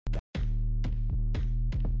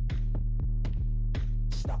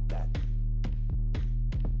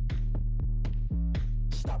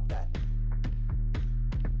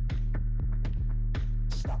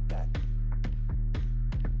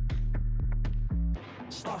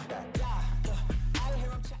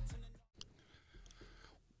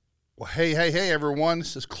Well, hey, everyone.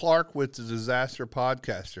 This is Clark with the Disaster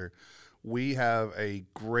Podcaster. We have a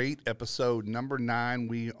great episode, number 9.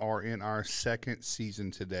 We are in our second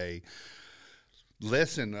season today.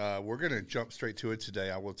 Listen, we're going to jump straight to it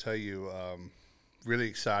today. I will tell you, really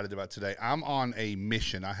excited about today. I'm on a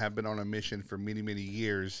mission. I have been on a mission for many, many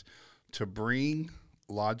years to bring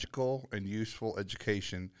logical and useful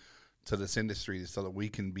education to this industry so that we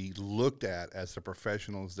can be looked at as the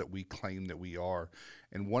professionals that we claim that we are.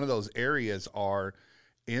 And one of those areas are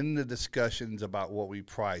in the discussions about what we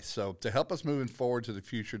price. So to help us moving forward to the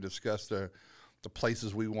future, discuss the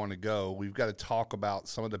places we want to go, we've got to talk about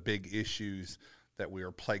some of the big issues that we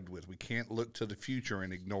are plagued with. We can't look to the future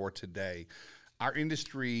and ignore today. Our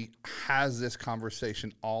industry has this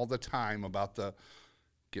conversation all the time about the,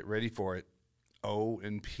 get ready for it,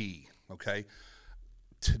 O&P, okay?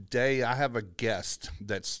 Today, I have a guest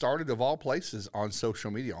that started, of all places, on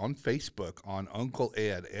social media, on Facebook, on Uncle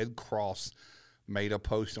Ed. Ed Cross made a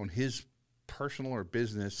post on his personal or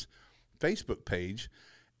business Facebook page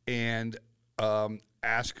and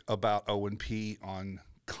asked about O&P on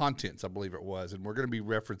Contents, I believe it was. And we're going to be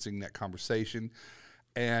referencing that conversation.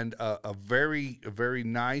 And a very, very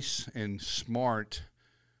nice and smart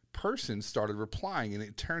person started replying, and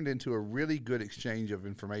it turned into a really good exchange of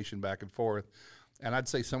information back and forth. And I'd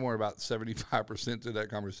say somewhere about 75% of that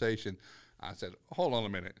conversation, I said, hold on a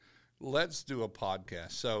minute, let's do a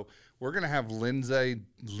podcast. So we're going to have Lindsay,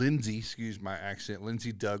 excuse my accent,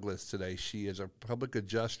 Lindsay Douglas today. She is a public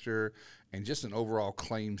adjuster and just an overall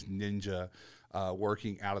claims ninja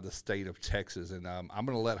working out of the state of Texas. And I'm going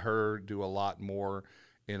to let her do a lot more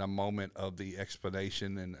in a moment of the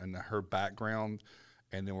explanation and her background,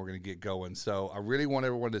 and then we're going to get going. So I really want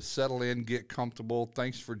everyone to settle in, get comfortable.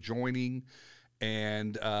 Thanks for joining.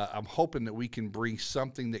 And I'm hoping that we can bring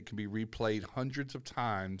something that can be replayed hundreds of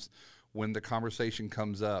times when the conversation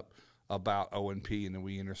comes up about O&P, and then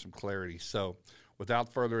we enter some clarity. So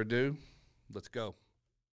without further ado, let's go.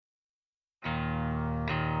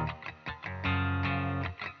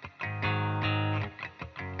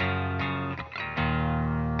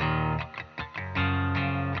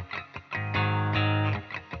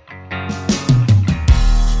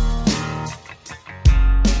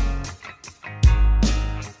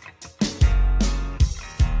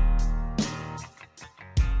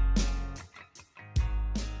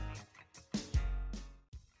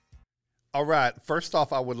 All right. First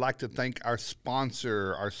off, I would like to thank our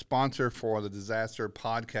sponsor. Our sponsor for the Disaster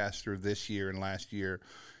Podcaster this year and last year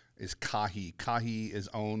is Kahi. Kahi is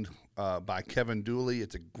owned by Kevin Dooley.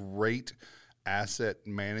 It's a great asset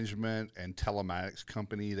management and telematics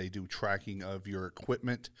company. They do tracking of your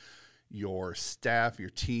equipment, your staff, your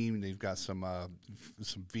team. They've got some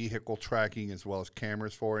vehicle tracking as well as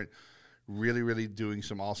cameras for it. Really, really doing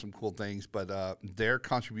some awesome, cool things. But their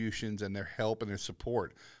contributions and their help and their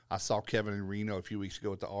support. I saw Kevin in Reno a few weeks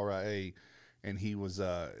ago at the RIA, and he was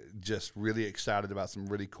just really excited about some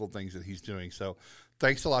really cool things that he's doing. So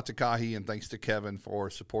thanks a lot to Kahi, and thanks to Kevin for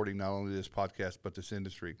supporting not only this podcast but this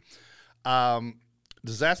industry.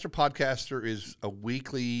 Disaster Podcaster is a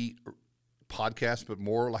weekly podcast, but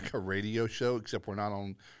more like a radio show, except we're not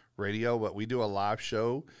on radio, but we do a live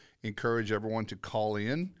show. Encourage everyone to call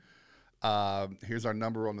in. Here's our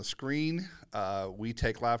number on the screen. We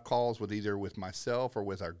take live calls with myself or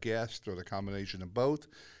with our guest or the combination of both.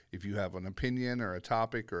 If you have an opinion or a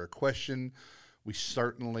topic or a question, we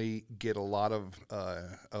certainly get a lot of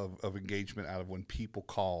engagement out of when people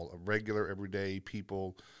call, regular, everyday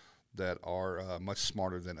people that are much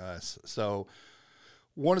smarter than us. So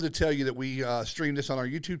wanted to tell you that we stream this on our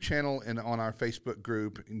YouTube channel and on our Facebook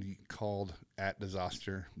group called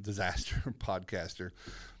 @Disaster Podcaster.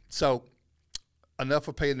 So enough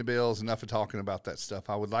of paying the bills, enough of talking about that stuff.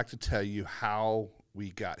 I would like to tell you how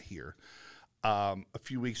we got here. A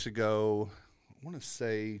few weeks ago, I want to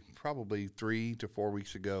say probably 3 to 4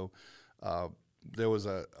 weeks ago, there was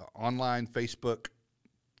an online Facebook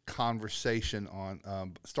conversation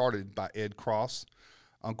started by Ed Cross,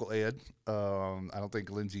 Uncle Ed. I don't think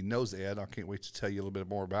Lindsay knows Ed. I can't wait to tell you a little bit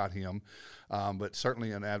more about him, but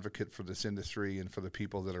certainly an advocate for this industry and for the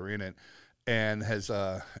people that are in it. And has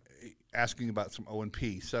asking about some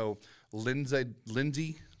O&P. So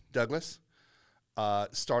Lindsay Douglas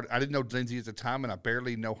started. I didn't know Lindsay at the time, and I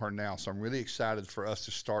barely know her now. So I'm really excited for us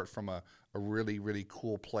to start from a really, really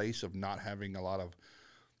cool place of not having a lot of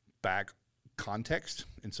back context.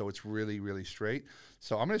 And so it's really, really straight.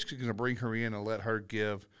 So I'm just going to bring her in and let her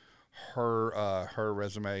give her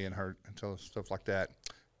resume and tell us stuff like that.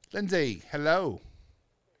 Lindsay, hello.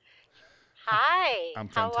 Hi. I'm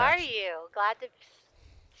How are fantastic. you? Glad to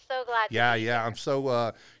so glad to Yeah, be yeah. I'm here.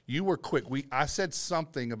 so you were quick. I said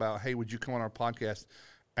something about, hey, would you come on our podcast?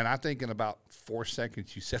 And I think in about 4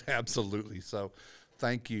 seconds you said absolutely. So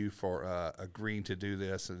thank you for agreeing to do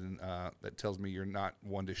this, and that tells me you're not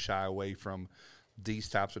one to shy away from these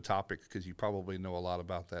types of topics because you probably know a lot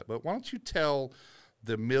about that. But why don't you tell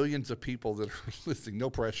the millions of people that are listening? No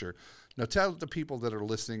pressure. Now tell the people that are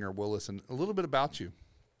listening or will listen a little bit about you.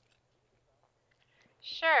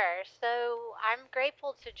 Sure. So I'm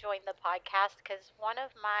grateful to join the podcast because one of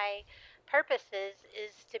my purposes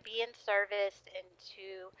is to be in service and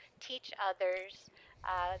to teach others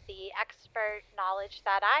the expert knowledge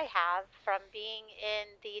that I have from being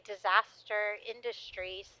in the disaster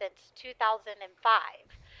industry since 2005.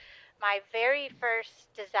 My very first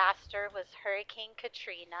disaster was Hurricane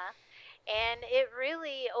Katrina, and it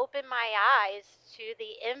really opened my eyes to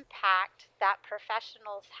the impact that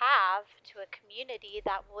professionals have to a community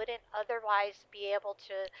that wouldn't otherwise be able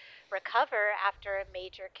to recover after a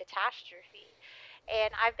major catastrophe.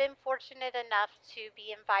 And I've been fortunate enough to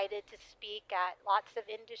be invited to speak at lots of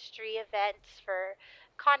industry events for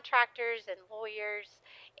contractors and lawyers.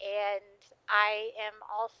 And I am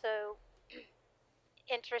also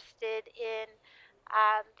interested in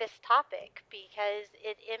this topic because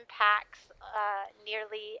it impacts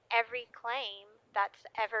nearly every claim that's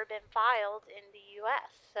ever been filed in the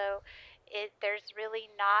U.S. So there's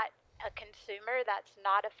really not a consumer that's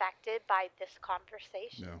not affected by this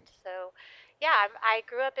conversation. No. So, yeah, I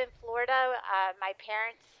grew up in Florida. My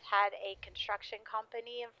parents had a construction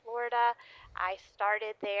company in Florida. I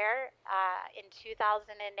started there in 2008.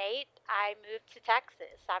 I moved to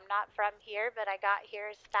Texas. I'm not from here, but I got here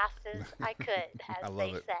as fast as I could, I as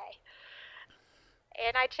love they it. say.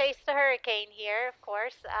 And I chased a hurricane here, of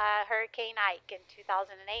course, Hurricane Ike in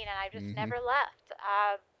 2008, and I just Hmm. never left.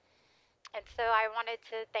 And so I wanted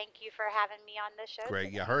to thank you for having me on the show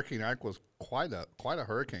Great. Yeah, today. Hurricane Ike was quite a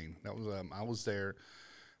hurricane. That was I was there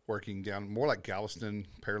working down more like Galveston,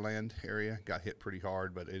 Pearland area. Got hit pretty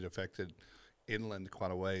hard, but it affected inland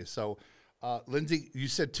quite a way. So, Lindsay, you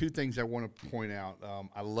said two things I want to point out.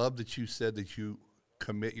 I love that you said that you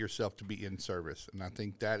commit yourself to be in service, and I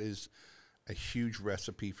think that is a huge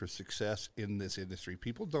recipe for success in this industry.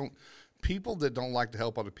 People that don't like to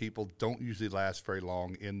help other people don't usually last very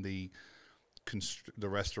long in the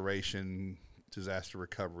restoration, disaster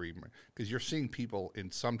recovery, because you're seeing people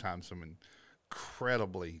in sometimes some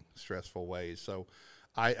incredibly stressful ways. So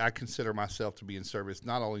I consider myself to be in service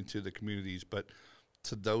not only to the communities but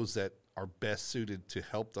to those that are best suited to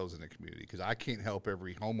help those in the community. Because I can't help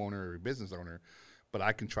every homeowner or every business owner, but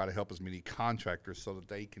I can try to help as many contractors so that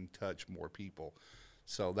they can touch more people.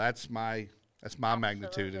 So that's my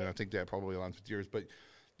magnitude, and I Absolutely. think that probably aligns with yours. But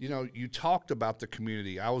you talked about the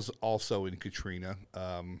community. I was also in Katrina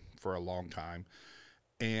for a long time,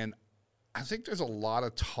 and I think there's a lot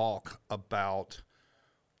of talk about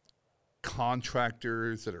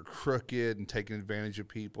contractors that are crooked and taking advantage of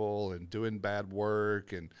people and doing bad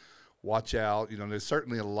work and watch out. There's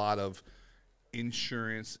certainly a lot of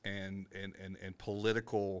insurance and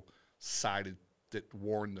political sided that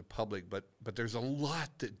warn the public, but there's a lot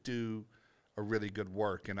that do a really good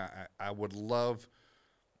work, and I would love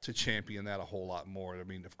to champion that a whole lot more. I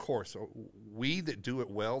mean, of course, we that do it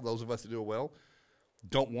well, those of us that do it well,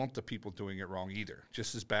 don't want the people doing it wrong either,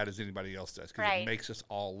 just as bad as anybody else does, because it Right. makes us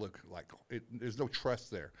all look like there's no trust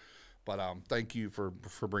there. But thank you for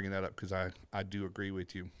bringing that up because I do agree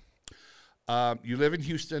with you. You live in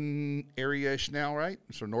Houston area-ish now, right?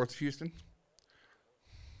 So north of Houston.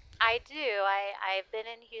 I do. I've been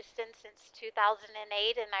in Houston since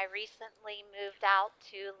 2008, and I recently moved out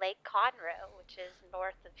to Lake Conroe, which is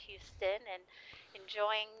north of Houston, and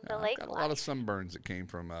enjoying the I've lake got a lot of life. sunburns that came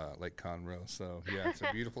from Lake Conroe. So yeah, it's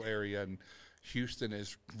a beautiful area, and Houston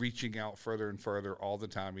is reaching out further and further all the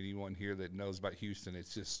time. Anyone here that knows about Houston,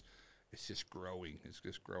 it's just growing. It's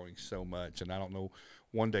just growing so much, and I don't know.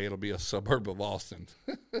 One day it'll be a suburb of Austin.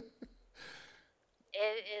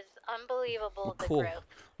 It is Well, unbelievable the cool. growth,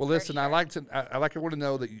 Well, for listen, I sure. like to I like everyone to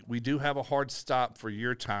know that we do have a hard stop for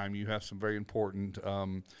your time. You have some very important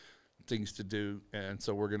things to do, and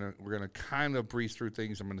so we're gonna kind of breeze through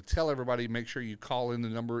things. I'm gonna tell everybody, make sure you call in. The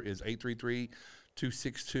number is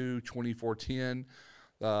 833-262-2410.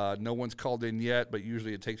 No one's called in yet, but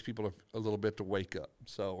usually it takes people a little bit to wake up,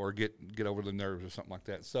 so or get over the nerves or something like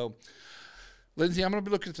that. So, Lindsay, I'm going to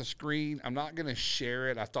be looking at the screen. I'm not going to share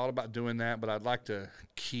it. I thought about doing that, but I'd like to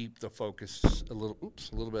keep the focus a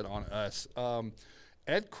little bit on us.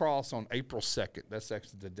 Ed Cross on April 2nd. That's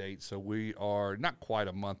actually the date. So we are not quite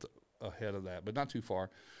a month ahead of that, but not too far.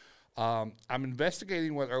 I'm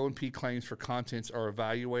investigating whether O&P claims for contents are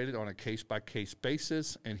evaluated on a case by case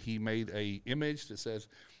basis, and he made a image that says,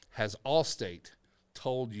 "Has Allstate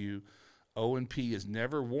told you O&P is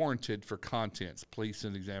never warranted for contents? Please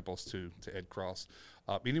send examples to Ed Cross."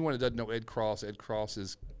 Anyone that doesn't know Ed Cross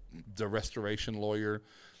is the restoration lawyer,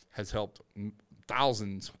 has helped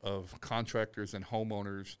thousands of contractors and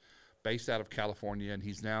homeowners based out of California, and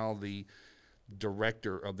he's now the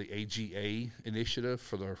director of the AGA initiative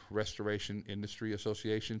for the Restoration Industry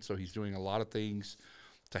Association. So he's doing a lot of things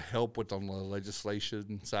to help with on the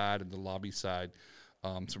legislation side and the lobby side.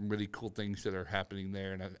 Some really cool things that are happening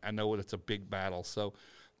there, and I know it's a big battle. So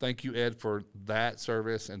thank you, Ed, for that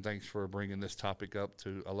service, and thanks for bringing this topic up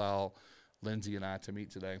to allow Lindsay and I to meet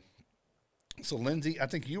today. So, Lindsay, I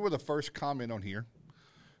think you were the first comment on here,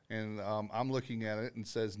 and I'm looking at it and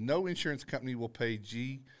says no insurance company will pay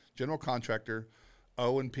general contractor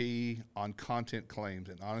O&P on content claims.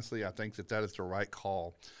 And honestly, I think that is the right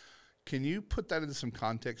call. Can you put that into some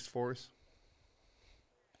context for us?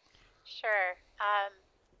 Sure.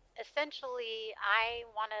 Essentially, I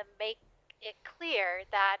want to make it clear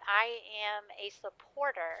that I am a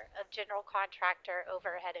supporter of general contractor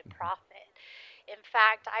overhead and profit. In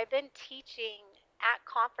fact, I've been teaching at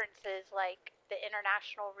conferences like the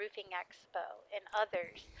International Roofing Expo and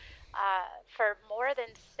others for more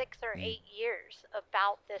than 6 or 8 years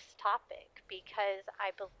about this topic because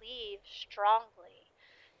I believe strongly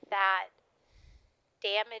that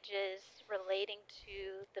damages relating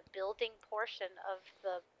to the building portion of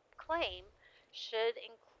the claim should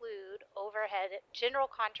include overhead, general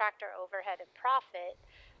contractor overhead and profit,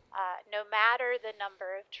 no matter the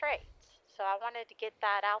number of trades. So I wanted to get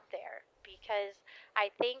that out there because I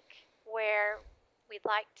think where we'd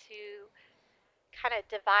like to kind of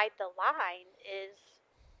divide the line is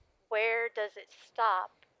where does it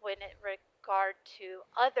stop when it regard to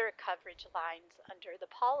other coverage lines under the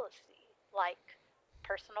policy, like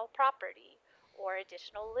personal property or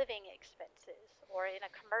additional living expenses, or in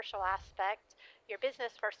a commercial aspect, your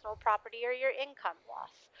business personal property or your income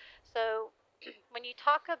loss. So when you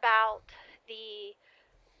talk about the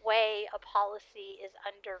way a policy is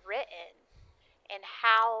underwritten and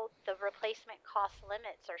how the replacement cost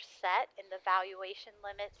limits are set and the valuation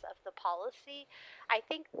limits of the policy, I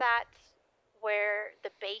think that's where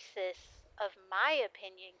the basis of my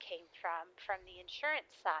opinion came from the insurance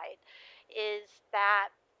side, is that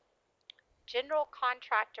general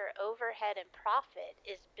contractor overhead and profit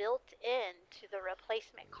is built into the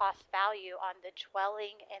replacement cost value on the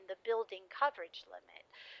dwelling and the building coverage limit.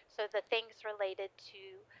 So the things related to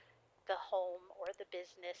the home or the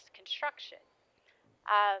business construction.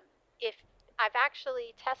 Um, if I've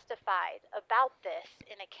actually testified about this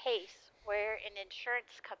in a case where an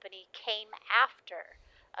insurance company came after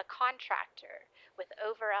a contractor with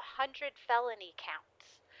over 100 felony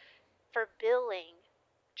counts for billing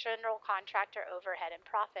general contractor overhead and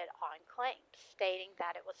profit on claims, stating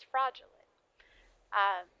that it was fraudulent.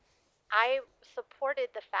 Um, I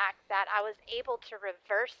supported the fact that I was able to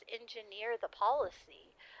reverse engineer the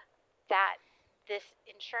policy that this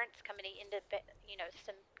insurance company ended up,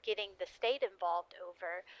 getting the state involved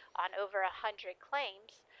over on over 100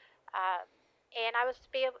 claims. Um, and I was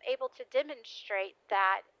able to demonstrate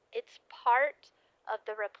that it's part of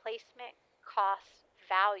the replacement cost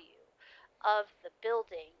value of the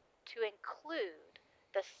building to include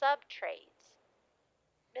the sub trades,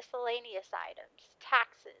 miscellaneous items,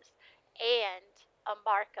 taxes, and a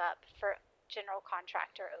markup for general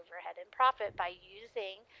contractor overhead and profit by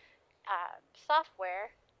using software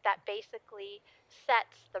that basically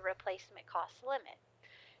sets the replacement cost limit.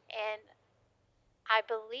 And I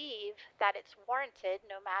believe that it's warranted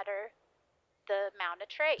no matter the amount of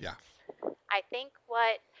Yeah. trades. I think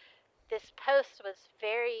what this post was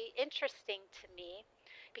very interesting to me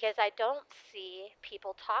because I don't see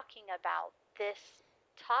people talking about this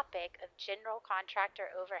topic of general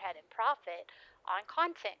contractor overhead and profit on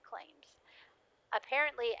content claims.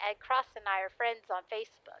 Apparently, Ed Cross and I are friends on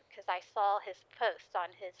Facebook because I saw his post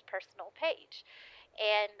on his personal page.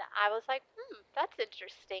 And I was like, that's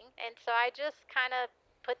interesting. And so I just kind of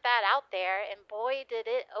put that out there, and boy, did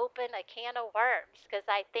it open a can of worms because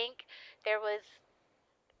I think there was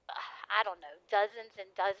I don't know, dozens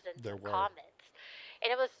and dozens There of were. comments.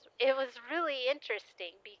 And it was really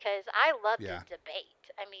interesting because I love to Yeah.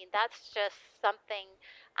 debate. I mean, that's just something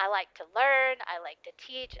I like to learn, I like to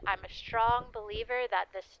teach. I'm a strong believer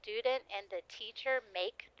that the student and the teacher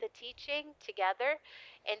make the teaching together.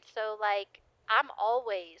 And so like I'm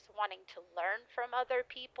always wanting to learn from other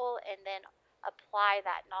people and then apply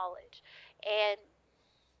that knowledge. And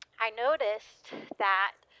I noticed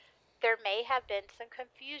that there may have been some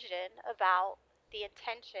confusion about the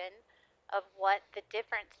intention of what the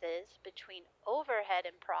difference is between overhead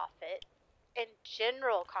and profit and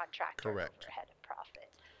general contractor Correct. overhead and profit.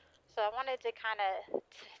 So I wanted to kind of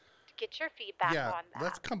get your feedback Yeah, on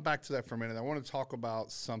let's that. come back to that for a minute. I want to talk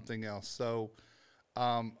about something else. So,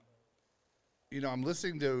 um, I'm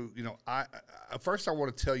listening to, first I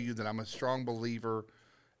want to tell you that I'm a strong believer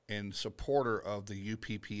and supporter of the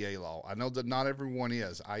UPPA law. I know that not everyone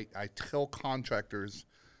is. I tell contractors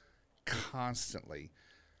constantly,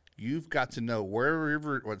 you've got to know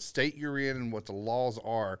wherever, what state you're in and what the laws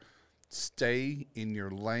are. Stay in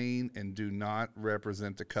your lane and do not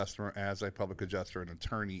represent the customer as a public adjuster and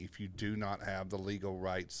attorney if you do not have the legal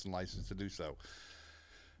rights and license to do so.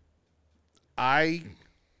 I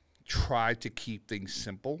try to keep things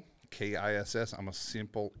simple. KISS. I'm a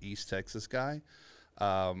simple East Texas guy.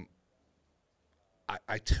 Um,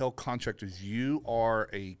 I tell contractors, you are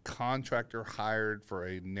a contractor hired for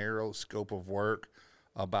a narrow scope of work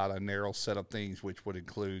about a narrow set of things, which would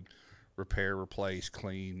include repair, replace,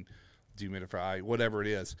 clean, dehumidify, whatever it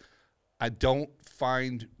is. I don't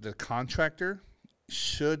find the contractor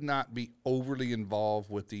should not be overly involved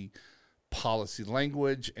with the policy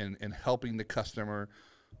language and helping the customer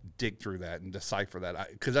dig through that and decipher that.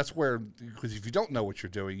 Because that's where, because if you don't know what you're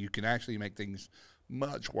doing, you can actually make things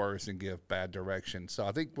much worse and give bad direction. So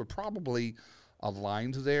I think we're probably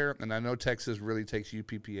aligned there. And I know Texas really takes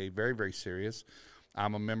UPPA very, very serious.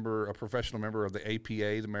 I'm a professional member of the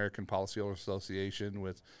APA, the American Policyholder Association,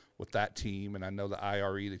 with that team, and I know the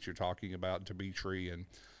IRE that you're talking about, Dimitri and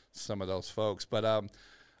some of those folks. But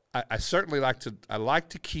I certainly like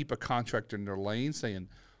to keep a contractor in their lane, saying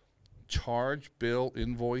charge, bill,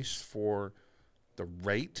 invoice for the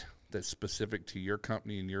rate that's specific to your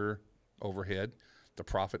company and your overhead, the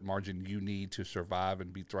profit margin you need to survive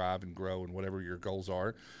and be thrive and grow and whatever your goals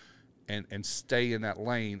are, and stay in that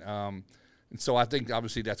lane. And so I think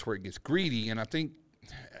obviously that's where it gets greedy. And I think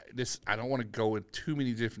I don't want to go in too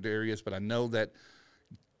many different areas, but I know that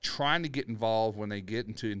trying to get involved when they get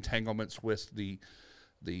into entanglements with the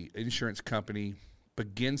insurance company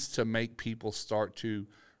begins to make people start to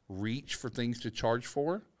reach for things to charge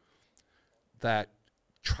for that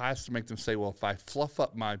tries to make them say, well, if I fluff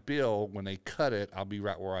up my bill when they cut it, I'll be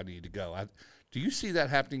right where I need to go. Do you see that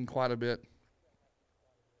happening quite a bit?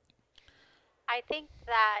 I think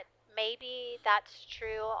that maybe that's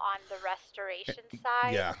true on the restoration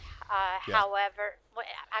side. Yeah, yeah. However,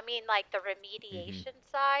 I mean, like the Hmm. remediation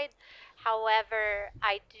side. However,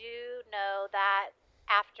 I do know that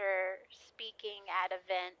after speaking at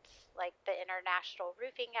events like the International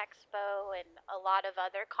Roofing Expo and a lot of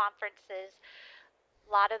other conferences,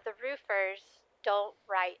 a lot of the roofers don't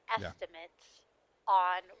write Yeah. estimates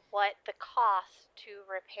on what the cost to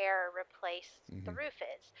repair or replace the Hmm. roof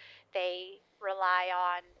is. They rely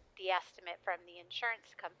on the estimate from the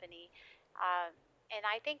insurance company. Um, and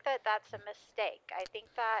I think that that's a mistake. I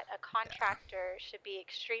think that a Yeah. contractor should be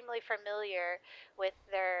extremely familiar with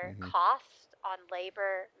their Hmm. cost on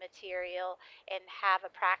labor, material, and have a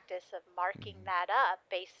practice of marking Hmm. that up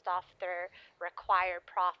based off their required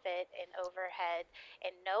profit and overhead.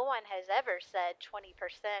 And no one has ever said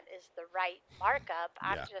 20% is the right markup.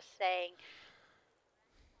 I'm Yeah. just saying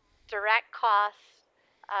direct costs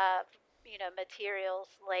of, materials,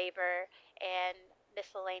 labor, and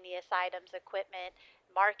miscellaneous items, equipment,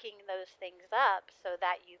 marking those things up so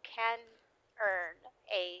that you can earn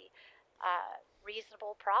a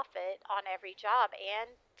reasonable profit on every job and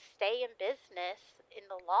stay in business in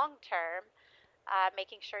the long term,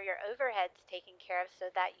 making sure your overhead's taken care of so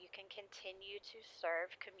that you can continue to serve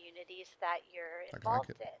communities that you're I like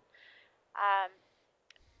it. involved in. Um,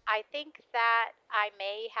 I think that I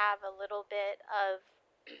may have a little bit of,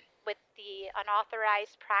 with the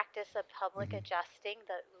unauthorized practice of public Hmm. adjusting,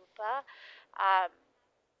 the UPA, um,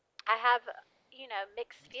 I have,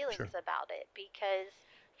 mixed Sure. feelings about it because,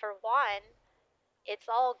 for one, it's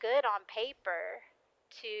all good on paper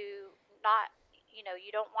to not,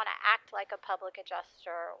 you don't want to act like a public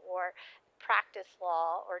adjuster or practice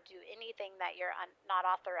law or do anything that you're not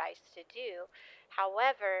authorized to do.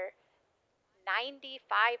 However,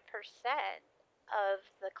 95% of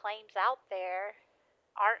the claims out there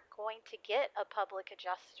aren't going to get a public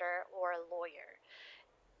adjuster or a lawyer.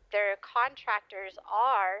 Their contractors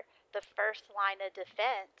are the first line of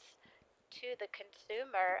defense to the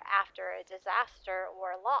consumer after a disaster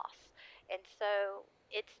or a loss. And so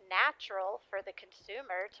it's natural for the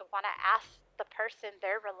consumer to want to ask the person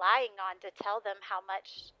they're relying on to tell them how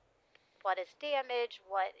much, what is damage,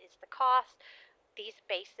 what is the cost, these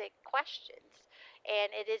basic questions.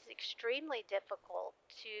 And it is extremely difficult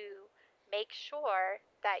to make sure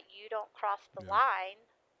that you don't cross the Yeah. line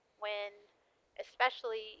when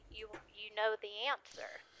especially you know the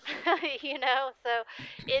answer. So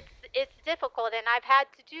it's difficult, and I've had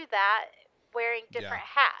to do that wearing Yeah. different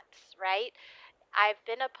hats, right? I've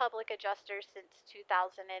been a public adjuster since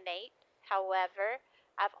 2008. However,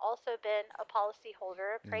 I've also been a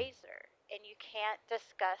policyholder Mm. appraiser, and you can't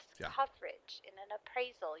discuss Yeah. coverage in an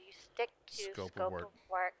appraisal. You stick to Scope of scope work. of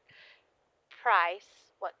work,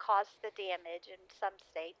 price, what caused the damage in some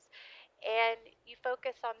states, and you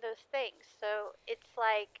focus on those things. So it's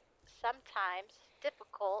like sometimes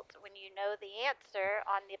difficult when you know the answer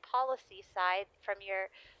on the policy side from your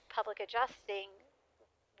public adjusting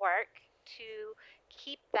work to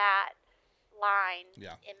keep that line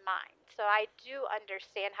Yeah. in mind. So I do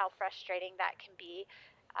understand how frustrating that can be.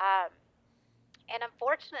 Um, and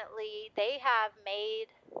unfortunately, they have made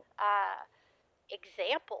uh,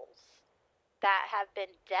 examples that have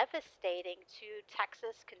been devastating to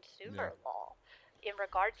Texas Yeah. consumer law in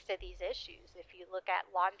regards to these issues. If you look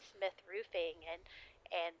at Lawn Smith Roofing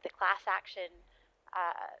and the class action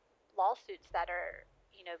lawsuits that are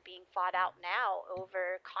being fought out now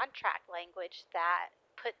over contract language that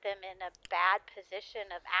put them in a bad position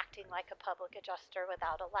of acting like a public adjuster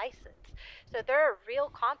without a license. So there are real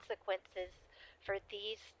consequences for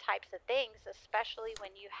these types of things, especially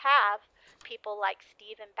when you have people like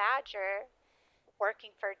Stephen Badger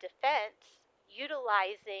working for defense,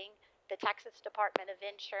 utilizing the Texas Department of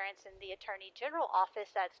Insurance and the Attorney General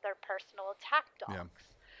office as their personal attack Yeah. dogs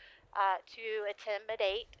to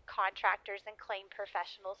intimidate contractors and claim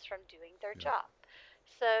professionals from doing their Yeah. job.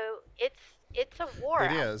 So it's a war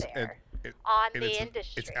It out is, there it, on and the it's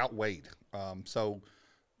industry. outweighed. So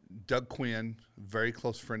Doug Quinn, very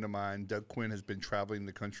close friend of mine. Doug Quinn has been traveling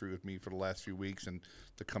the country with me for the last few weeks, and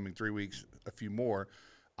the coming 3 weeks, a few more.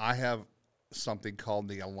 I have something called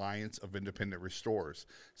the Alliance of Independent Restorers.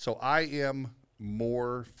 So I am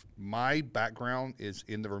more. My background is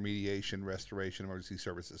in the remediation, restoration, emergency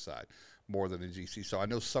services side more than the GC. So I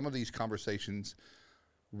know some of these conversations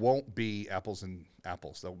won't be apples and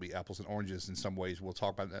apples. They'll be apples and oranges in some ways. We'll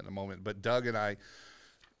talk about that in a moment. But Doug and I,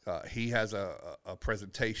 he has a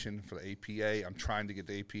presentation for the APA. I'm trying to get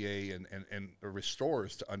the APA and the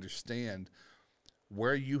restorers to understand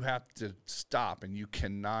where you have to stop, and you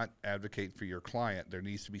cannot advocate for your client. There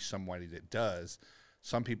needs to be somebody that does.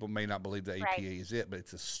 Some people may not believe the APA Right. is it, but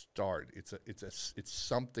it's a start. It's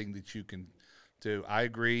something that you can do. I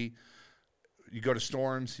agree. You go to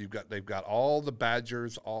Storms, they've got all the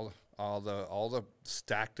badgers, all the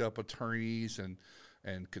stacked up attorneys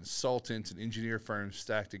and consultants and engineer firms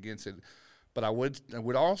stacked against it. But I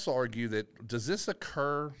would also argue that, does this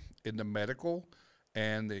occur in the medical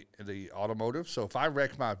and the automotive? So if I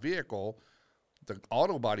wreck my vehicle, the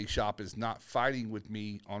auto body shop is not fighting with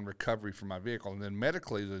me on recovery for my vehicle, and then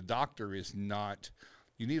medically the doctor is not.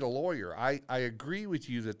 You need a lawyer. I agree with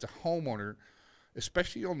you that the homeowner,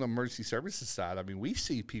 especially on the emergency services side, I mean, we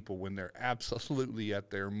see people when they're absolutely at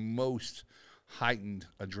their most heightened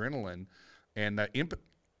adrenaline and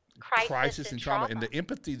Crisis crisis and and trauma, and trauma. the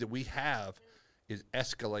empathy that we have is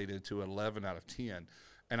escalated to 11 out of 10.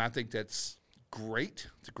 And I think that's great.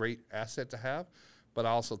 It's a great asset to have, but I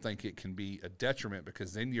also think it can be a detriment,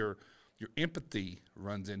 because then your empathy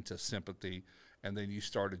runs into sympathy, and then you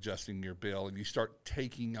start adjusting your bill and you start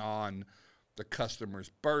taking on the customer's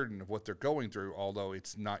burden of what they're going through, although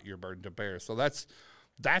it's not your burden to bear. So that's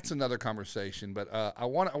another conversation. But I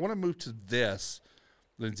want to move to this,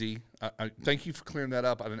 Lindsay. Thank you for clearing that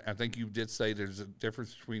up. I think you did say there's a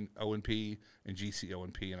difference between O&P and GC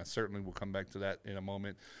O&P, and I certainly will come back to that in a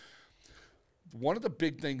moment. One of the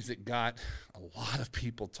big things that got a lot of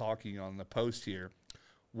people talking on the post here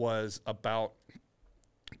was about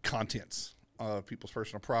contents of people's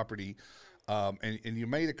personal property. And you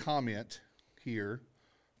made a comment here.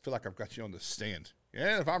 I feel like I've got you on the stand.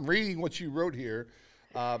 Yeah, if I'm reading what you wrote here,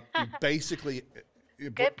 you basically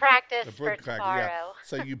Good practice the for book crack, yeah. tomorrow.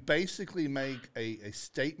 So you basically make a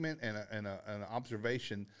statement and an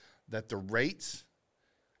observation that the rates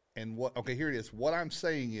and what. Okay, here it is. What I'm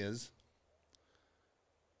saying is,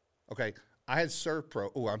 okay, I had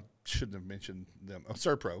ServPro. Oh, I shouldn't have mentioned them.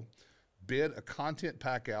 ServPro bid a content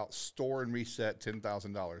pack out, store and reset,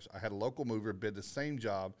 $10,000. I had a local mover bid the same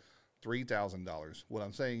job, $3,000. What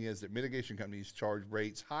I'm saying is that mitigation companies charge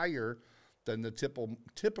rates higher than the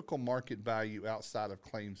typical market value outside of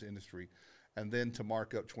claims industry. And then to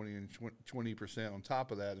mark up 20% on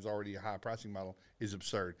top of that is already a high pricing model is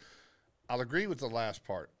absurd. I'll agree with the last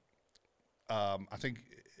part. I think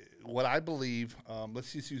what I believe,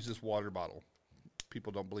 let's just use this water bottle.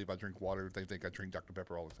 People don't believe I drink water. They think I drink Dr.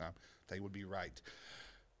 Pepper all the time. They would be right.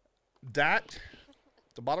 that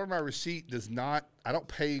the bottom of my receipt does not. I don't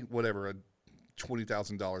pay whatever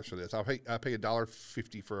 $20,000 for this. I pay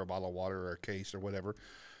 $1.50 for a bottle of water or a case or whatever.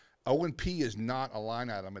 O&P is not a line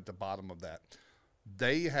item at the bottom of that.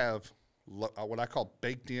 They have what I call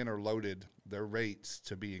baked in or loaded their rates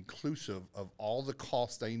to be inclusive of all the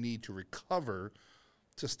costs they need to recover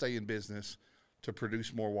to stay in business, to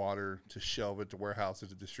produce more water, to shelve it, to warehouse it,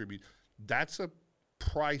 to distribute. That's a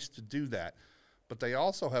price to do that. But they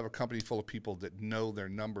also have a company full of people that know their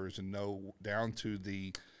numbers and know down to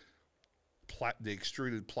the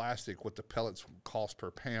extruded plastic what the pellets cost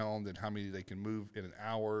per pound and how many they can move in an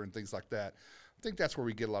hour and things like that. I think that's where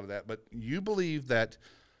we get a lot of that. But you believe that,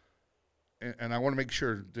 and I want to make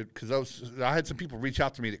sure that, because I had some people reach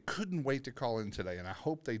out to me that couldn't wait to call in today, and I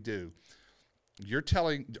hope they do.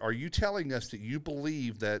 Are you telling us that you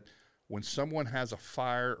believe that when someone has a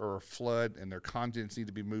fire or a flood and their contents need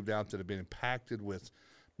to be moved out that have been impacted with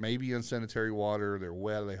maybe unsanitary water, they're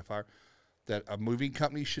wet, they have fire, that a moving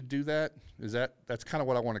company should do that? That's kind of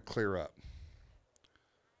what I want to clear up.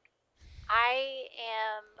 I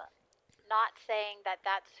am not saying that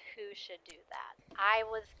that's who should do that. I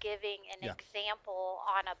was giving an Yeah. example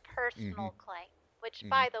on a Mm-hmm. personal claim, which, Mm-hmm.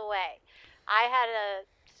 by the way, I had a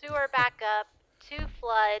sewer backup, two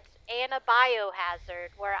floods, and a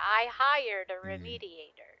biohazard where I hired a Mm-hmm.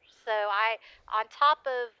 remediator. So on top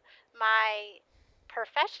of my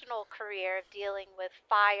professional career of dealing with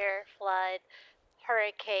fire, flood,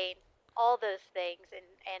 hurricane, all those things,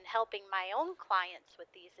 and helping my own clients with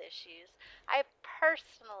these issues, I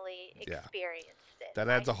personally Yeah. experienced it That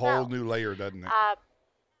adds a whole myself. new layer, doesn't it? Um,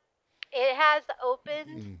 it has opened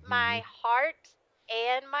Mm-hmm. my heart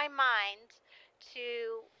and my mind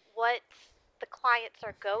to what the clients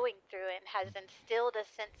are going through and has instilled a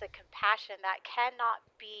sense of compassion that cannot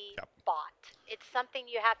be Yep. bought. It's something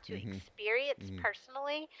you have to Mm-hmm. experience Mm-hmm.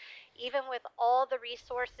 personally, even with all the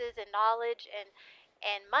resources and knowledge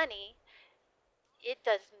and money. It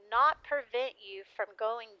does not prevent you from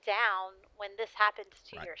going down when this happens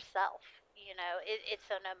to Right. yourself. It's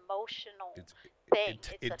an emotional It's thing.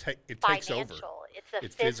 It's a it takes over. financial. It's a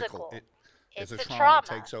It's physical. physical. It's It's a a trauma. It trauma.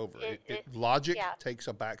 takes over. It Logic yeah. takes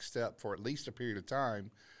a back step for at least a period of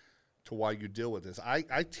time to while you deal with this.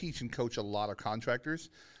 I teach and coach a lot of contractors.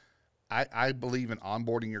 I believe in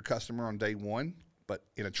onboarding your customer on day one, but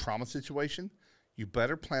in a trauma situation, you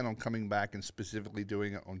better plan on coming back and specifically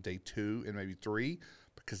doing it on day 2 and maybe 3,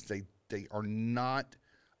 because they are not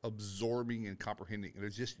absorbing and comprehending.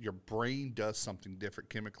 It's just your brain does something different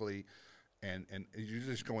chemically, and you're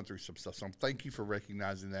just going through some stuff. So thank you for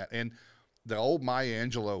recognizing that. And the old Maya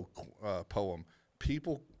Angelou poem,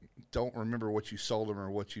 people don't remember what you sold them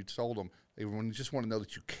or what you told them. They just want to know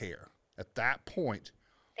that you care. At that point,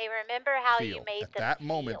 They remember how you feel. made At them that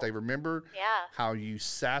moment, they feel. remember Yeah. how you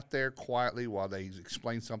sat there quietly while they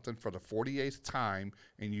explained something for the 48th time,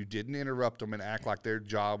 and you didn't interrupt them and act like their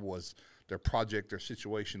job was, their project, their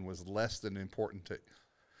situation was less than important to.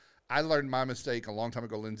 I learned my mistake a long time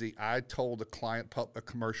ago, Lindsay. I told a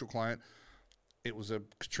commercial client, it was a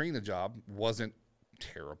Katrina job, wasn't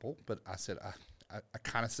terrible, but I said, I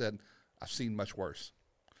kind of said, I've seen much worse.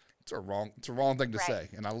 It's a wrong thing to Right. say.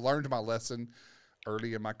 And I learned my lesson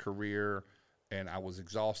early in my career, and I was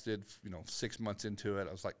exhausted, 6 months into it.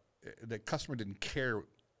 I was like, the customer didn't care.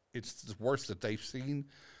 It's the worst that they've seen.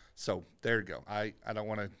 So there you go. I don't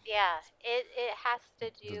want to Yeah. It has to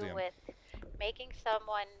do do them. with making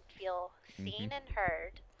someone feel Mm-hmm. seen and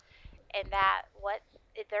heard, and that what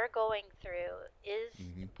they're going through is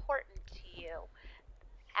Mm-hmm. important to you,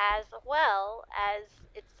 as well as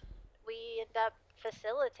we end up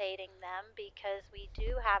facilitating them because we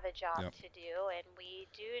do have a job Yep. to do and we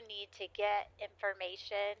do need to get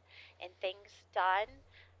information and things done.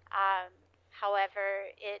 um,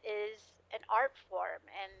 However, it is an art form,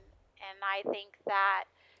 and I think that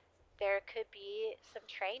there could be some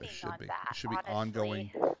There training should on be. It that, should be honestly,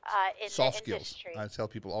 ongoing in the soft skills. I industry. tell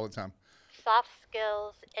people all the time. Soft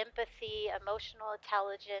skills, empathy, emotional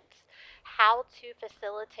intelligence, how to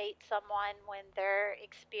facilitate someone when they're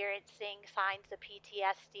experiencing signs of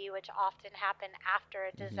PTSD, which often happen after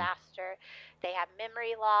a Mm-hmm. disaster. They have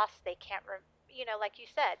memory loss. They can't, like you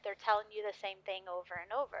said, they're telling you the same thing over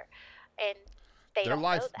and over, and they Their don't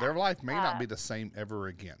know that. life may not Uh, be the same ever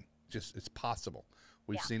again. Just it's possible.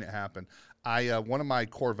 We've yeah, seen it happen. I one of my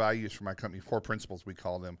core values for my company, core principles we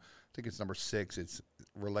call them. I think it's number 6. It's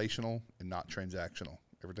relational and not transactional.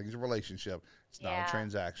 Everything's a relationship. It's not a yeah.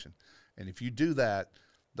 transaction. And if you do that,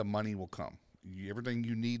 the money will come. Everything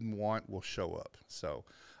you need and want will show up. So,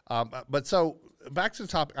 but so back to the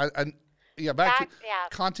topic. Yeah, back to Yeah.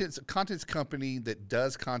 contents company that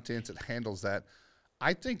does contents that handles that.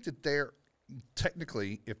 I think that they're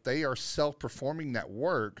technically, if they are self performing that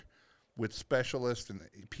work with specialists and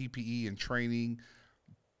PPE and training,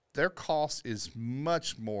 their cost is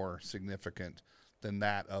much more significant than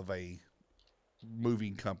that of a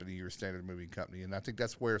moving company or standard moving company. And I think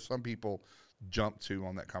that's where some people jump to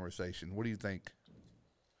on that conversation. What do you think?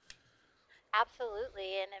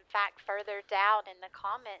 Absolutely. And in fact, further down in the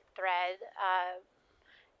comment thread,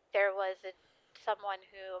 there was someone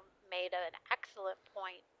who made an excellent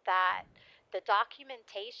point that the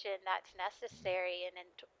documentation that's necessary in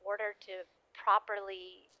order to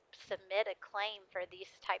properly submit a claim for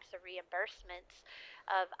these types of reimbursements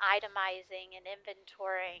of itemizing and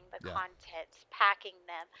inventorying the Yeah, contents, packing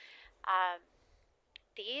them, um,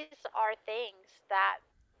 these are things that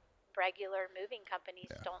regular moving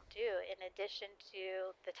companies yeah, don't do, in addition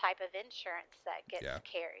to the type of insurance that gets yeah.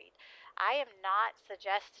 carried. I am not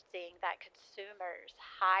suggesting that consumers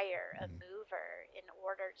hire a Mhm. mover in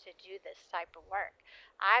order to do this type of work.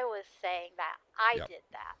 I was saying that I Yep, did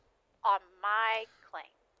that on my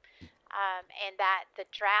claim, and that the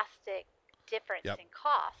drastic difference yep, in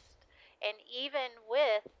cost, and even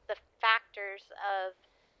with the factors of,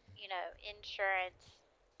 insurance,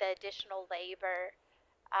 the additional labor,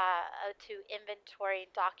 to inventory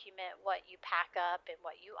and document what you pack up and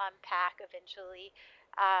what you unpack eventually,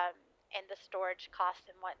 um, and the storage costs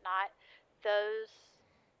and whatnot, those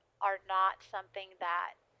are not something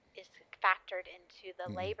that is factored into the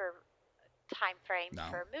mm, labor time frame no.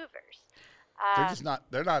 for movers. They're Um, just not.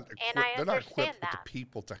 They're not and equipped. I They're not understand equipped with the that.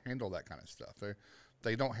 people to handle that kind of stuff.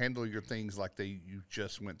 They don't handle your things like you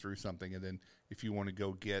just went through something, and then if you want to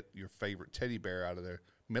go get your favorite teddy bear out of the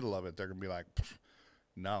middle of it, they're gonna be like,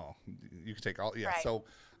 no, you can take all. Yeah, Right. so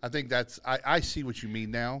I think I see what you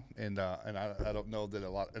mean now, and I don't know that a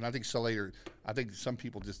lot. And I think so later. I think some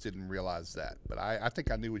people just didn't realize that, but I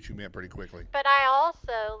think I knew what you meant pretty quickly. But I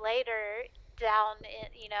also later down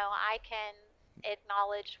in, I can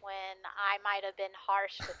acknowledge when I might have been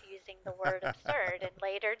harsh with using the word absurd, and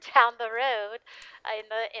later down the road,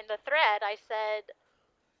 in the thread, I said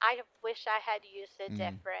I wish I had used a Mm,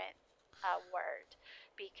 different word,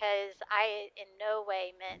 because I in no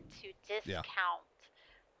way meant to yeah, discount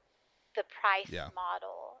the price yeah,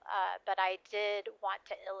 model, but I did want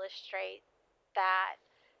to illustrate that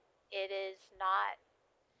it is not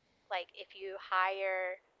like if you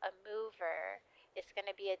hire a mover, it's going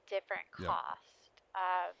to be a different yep, cost,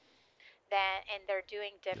 and they're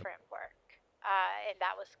doing yep, different work. And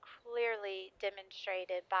that was clearly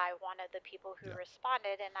demonstrated by one of the people who yeah,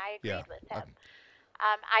 responded, and I yeah. agreed with I, him.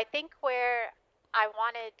 I think where I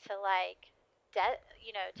wanted to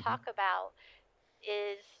mhm, talk about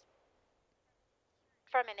is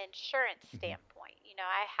from an insurance mhm, standpoint.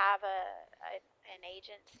 I have an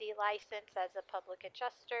agency license as a public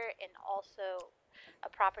adjuster and also a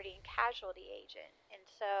property and casualty agent. And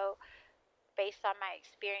so, based on my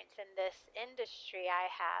experience in this industry, I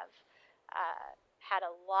have had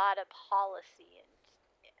a lot of policy and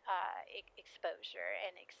exposure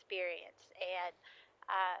and experience, and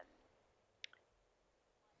um,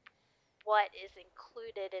 what is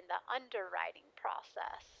included in the underwriting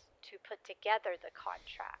process to put together the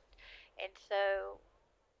contract. And so,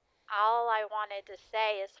 all I wanted to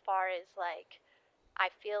say, as far as like, I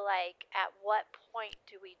feel like at what point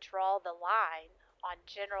do we draw the line on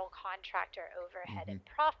general contractor overhead mhm, and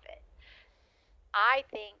profit? I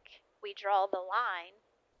think we draw the line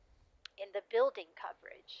in the building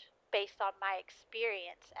coverage based on my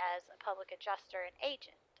experience as a public adjuster and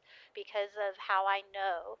agent, because of how I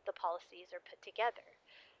know the policies are put together.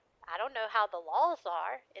 I don't know how the laws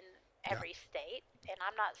are in yeah, every state, and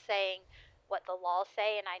I'm not saying what the laws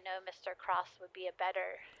say, and I know Mr. Cross would be a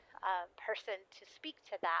better person to speak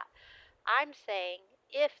to that. I'm saying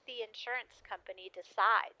if the insurance company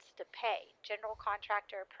decides to pay general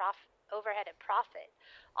contractor overhead and profit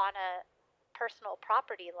on a personal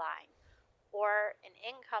property line or an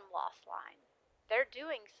income loss line, they're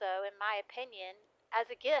doing so, in my opinion, as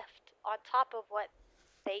a gift on top of what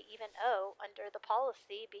they even owe under the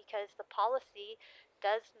policy, because the policy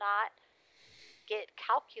does not get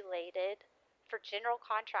calculated for general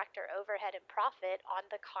contractor overhead and profit on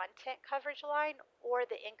the content coverage line or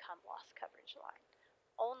the income loss coverage line,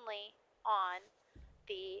 only on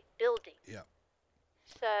the building. yeah,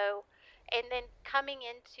 So, and then coming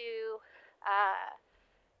into, uh,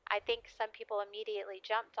 I think some people immediately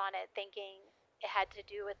jumped on it thinking it had to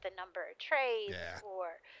do with the number of trades, yeah.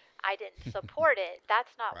 or I didn't support it.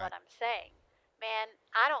 That's not Right. what I'm saying. Man,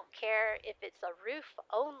 I don't care if it's a roof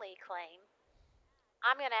only claim.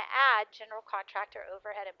 I'm going to add general contractor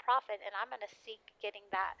overhead and profit, and I'm going to seek getting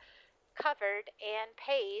that covered and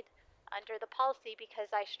paid under the policy because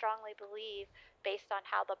I strongly believe, based on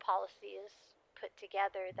how the policy is put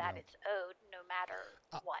together, that Yeah. it's owed no matter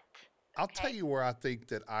I, what. I'll tell Okay? you where I think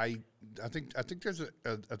that I think there's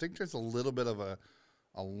I think there's a little bit of a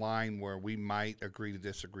line where we might agree to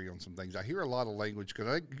disagree on some things. I hear a lot of language because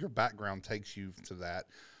I think your background takes you to that.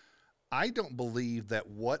 I don't believe that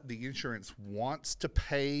what the insurance wants to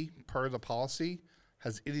pay per the policy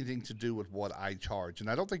has anything to do with what I charge. And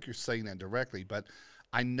I don't think you're saying that directly, but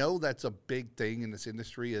I know that's a big thing in this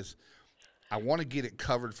industry is I want to get it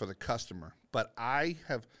covered for the customer. But I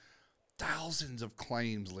have thousands of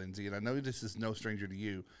claims, Lindsay, and I know this is no stranger to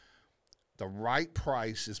you. The right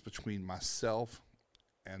price is between myself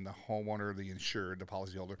and the homeowner, the insured, the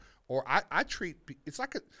policyholder. Or I treat it's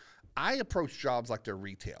like I approach jobs like they're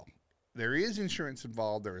retail. There is insurance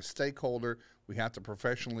involved. There is stakeholder. We have to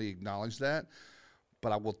professionally acknowledge that.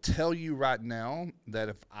 But I will tell you right now that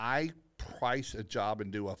if I price a job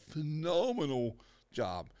and do a phenomenal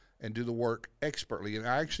job and do the work expertly, and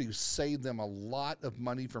I actually save them a lot of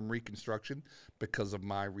money from reconstruction because of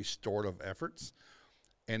my restorative efforts,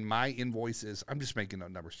 and my invoice is, I'm just making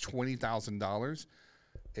up numbers, $20,000.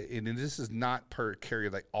 And this is not per carrier.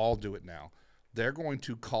 They all do it now. They're going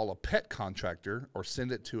to call a pet contractor or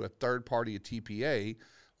send it to a third party, a TPA,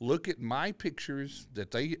 look at my pictures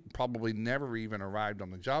that they probably never even arrived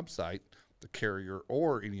on the job site, the carrier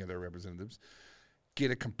or any of their representatives,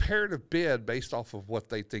 get a comparative bid based off of what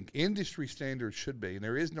they think industry standards should be. And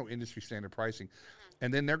there is no industry standard pricing.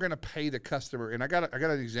 And then they're going to pay the customer. And I got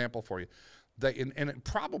an example for you. And it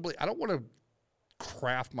probably, I don't want to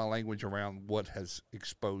craft my language around what has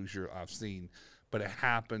exposure I've seen, but it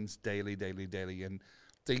happens daily, and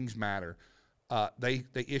things matter. They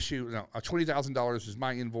issue $20,000 is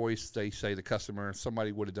my invoice. They say the customer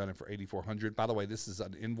somebody would have done it for $8,400. By the way, this is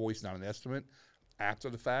an invoice, not an estimate. After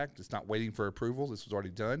the fact, it's not waiting for approval. This was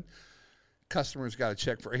already done. Customers got a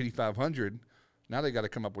check for $8,500. Now they got to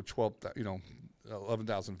come up with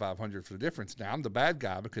 11,500 for the difference. Now I'm the bad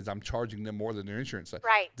guy because I'm charging them more than their insurance.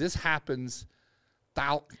 Right. This happens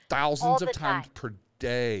All thousands of the times time. per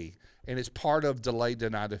day, and it's part of delay,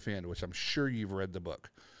 deny, defend, which I'm sure you've read the book.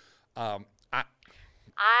 Um, I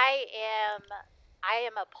I am I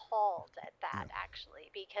am appalled at yeah. that actually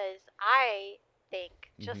because I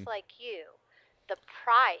think Hmm. just like you, the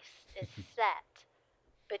price is set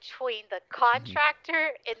between the Hmm.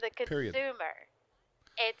 contractor and the Period. consumer.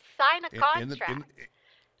 And sign a In contract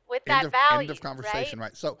with end that of value, right? conversation,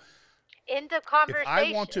 right? So End of if I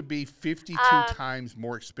want conversation. to be 52 Um, times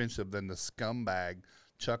more expensive than the scumbag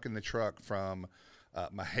chucking the truck from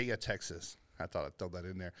Mahia, Texas, I thought I'd throw that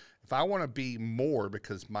in there. If I want to be more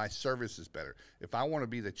because my service is better, if I want to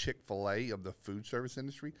be the Chick-fil-A of the food service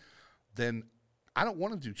industry, then I don't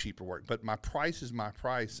want to do cheaper work. But my price is my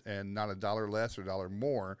price and not a dollar less or a dollar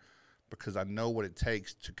more because I know what it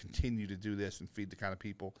takes to continue to do this and feed the kind of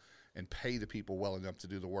people and pay the people well enough to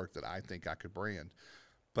do the work that I think I could brand.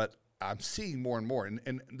 But I'm seeing more and more,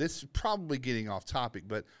 and this is probably getting off topic,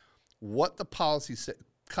 but what the policy said,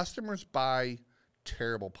 customers buy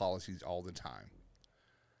terrible policies all the time.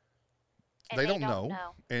 and They they don't don't know,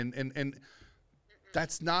 know. and Mm-mm.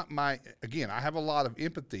 that's not my. Again, I have a lot of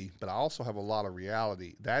empathy, but I also have a lot of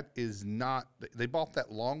reality. That is not. They bought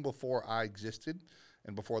that long before I existed,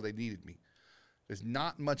 and before they needed me. There's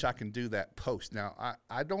not much I can do that post. Now,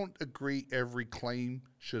 I don't agree every claim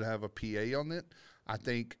should have a PA on it. I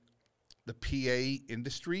think the PA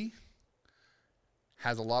industry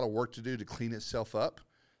has a lot of work to do to clean itself up,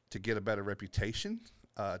 to get a better reputation.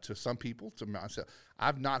 To some people, to myself,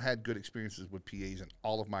 I've not had good experiences with PAs in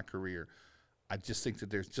all of my career. I just think that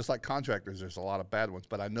there's just like contractors, there's a lot of bad ones,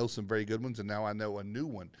 but I know some very good ones, and now I know a new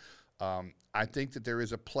one. I think that there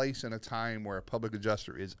is a place and a time where a public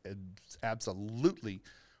adjuster is absolutely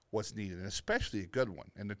what's needed, and especially a good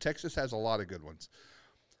one. And the Texas has a lot of good ones.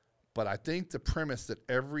 But I think the premise that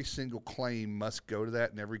every single claim must go to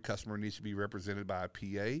that and every customer needs to be represented by a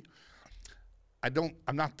PA,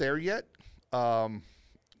 I'm not there yet. Um,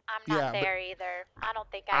 I'm not yeah, but there either. I don't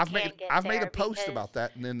think I can get I've made a there post because about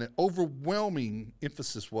that, and then the overwhelming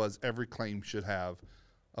emphasis was every claim should have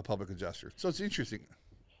a public adjuster. So it's interesting.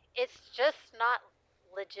 it's just not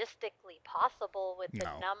logistically possible with the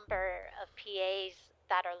No, number of PAs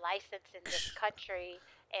that are licensed in this country.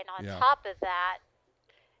 And on yeah, top of that,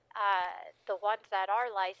 the ones that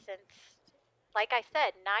are licensed, like I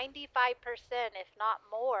said, 95%, if not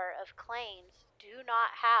more, of claims do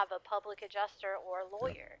not have a public adjuster or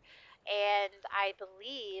yeah, lawyer. And I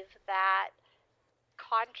believe that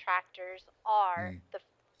contractors are mm, the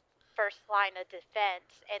first line of defense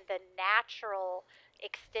and the natural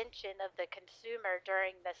extension of the consumer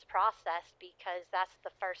during this process because that's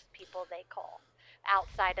the first people they call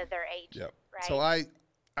outside of their agent, Yep. So right?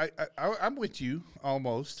 I'm with you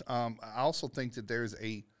almost. I also think that there's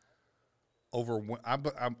a over.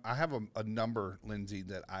 I have a number, Lindsay,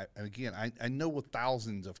 that and again I know with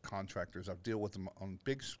thousands of contractors. I've dealt with them on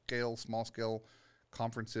big scale, small scale,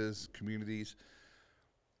 conferences, communities.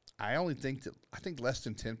 I think less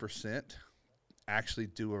than 10% actually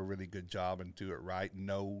do a really good job and do it right.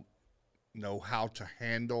 Know how to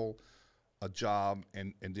handle a job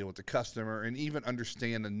and deal with the customer and even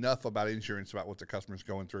understand enough about insurance about what the customer's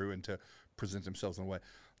going through and to present themselves in a way.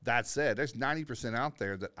 That said, there's 90% out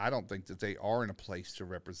there that I don't think that they are in a place to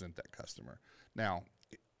represent that customer. Now,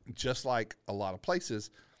 just like a lot of places,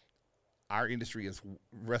 our industry is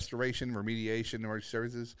restoration, remediation, emergency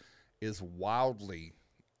services is wildly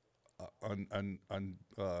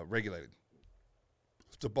regulated.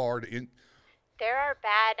 It's a bar to There are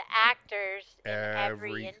bad actors in every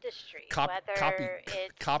every industry, cop, copy whether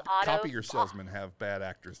it's copy auto. copier salesmen have bad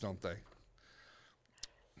actors, don't they?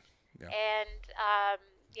 Yeah. And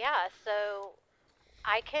yeah, so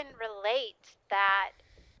I can relate that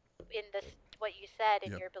in this what you said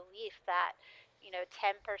in Yep. your belief that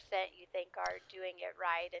 10% you think are doing it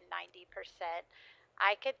right and 90%.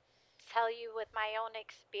 I could tell you with my own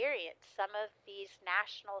experience, some of these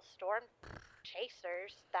national storm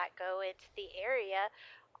chasers that go into the area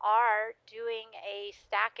are doing a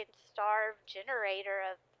stack and starve generator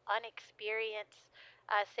of unexperienced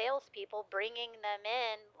salespeople, bringing them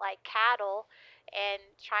in like cattle and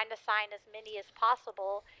trying to sign as many as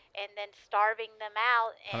possible, and then starving them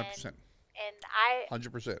out. 100%. And I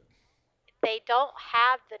 100%. they don't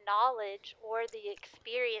have the knowledge or the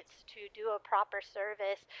experience to do a proper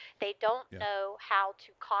service. They don't Yeah. know how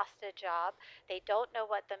to cost a job. They don't know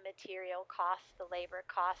what the material costs, the labor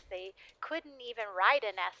costs. They couldn't even write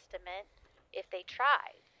an estimate if they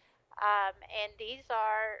tried. And these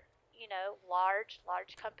are,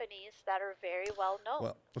 large companies that are very well known.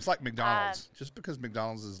 Well, it's like Um, McDonald's. Just because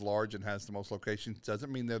McDonald's is large and has the most locations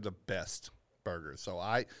doesn't mean they're the best burgers. So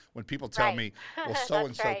when people tell right. me, well, so and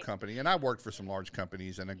That's so right. company, and I worked for some large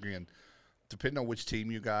companies, and again, depending on which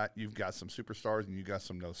team you've got some superstars and you got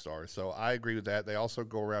some no stars. So I agree with that. They also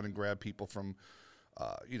go around and grab people from,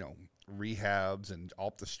 you know, rehabs and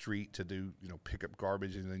off the street to do, pick up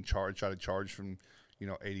garbage and then try to charge from,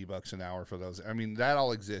 $80 an hour for those. I mean, that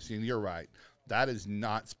all exists, and you're right. That is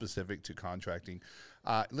not specific to contracting.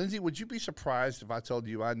 Lindsay, would you be surprised if I told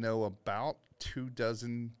you I know about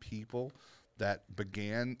 24 people that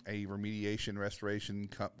began a remediation, restoration,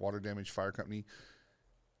 water damage, fire company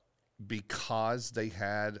because they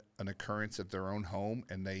had an occurrence at their own home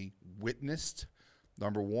and they witnessed,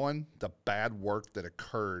 number one, the bad work that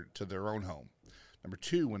occurred to their own home. Number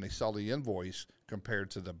two, when they saw the invoice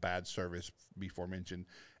compared to the bad service before mentioned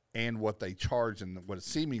and what they charged and what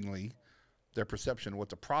seemingly their perception of what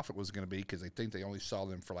the profit was going to be because they think they only saw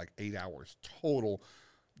them for like 8 hours total.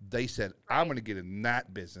 They said, I'm Right. going to get in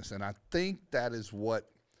that business. And I think that is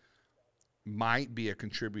what might be a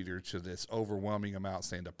contributor to this overwhelming amount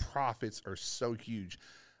saying the profits are so huge.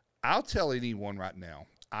 I'll tell anyone right now,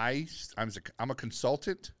 I'm a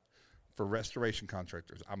consultant for restoration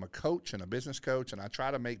contractors. I'm a coach and a business coach, and I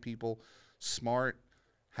try to make people smart,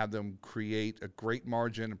 have them create a great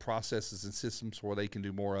margin and processes and systems where they can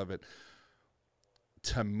do more of it.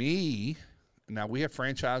 To me, now we have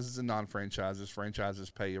franchises and non-franchises. Franchises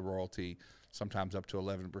pay a royalty, sometimes up to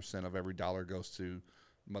 11% of every dollar goes to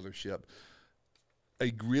mothership.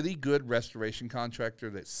 A really good restoration contractor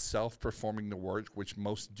that's self-performing the work, which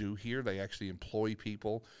most do here, they actually employ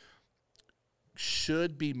people,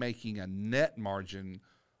 should be making a net margin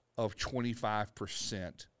of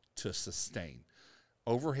 25% to sustain.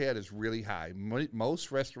 Overhead is really high.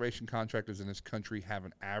 Most restoration contractors in this country have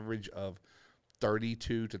an average of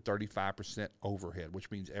 32 to 35% overhead, which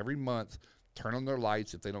means every month, turn on their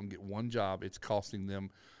lights. If they don't get one job, it's costing them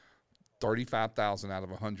 $35,000 out of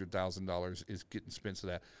 $100,000 is getting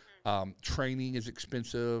expensive. That training is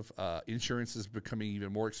expensive. Insurance is becoming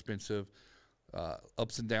even more expensive.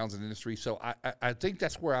 Ups and downs in the industry. So I think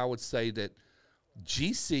that's where I would say that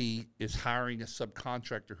GC is hiring a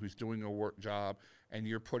subcontractor who's doing a work job, and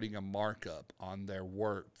you're putting a markup on their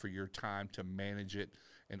work for your time to manage it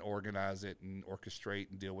and organize it and orchestrate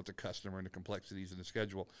and deal with the customer and the complexities in the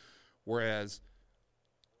schedule. Whereas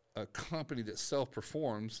a company that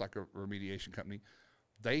self-performs, like a remediation company,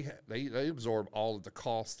 they absorb all of the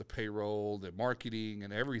costs, the payroll, the marketing,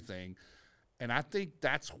 and everything. And I think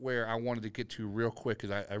that's where I wanted to get to real quick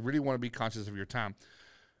because I really want to be conscious of your time.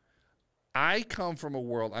 I come from a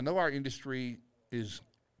world, I know our industry is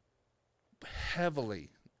heavily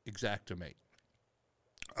Xactimate.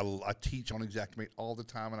 I teach on Xactimate all the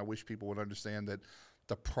time, and I wish people would understand that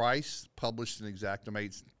the price published in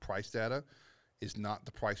Xactimate's price data is not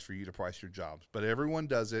the price for you to price your jobs. But everyone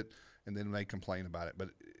does it, and then they complain about it. But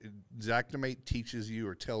Xactimate teaches you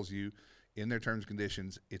or tells you in their terms and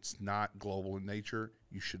conditions it's not global in nature.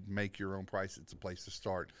 You should make your own price. It's a place to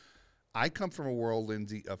start. I come from a world,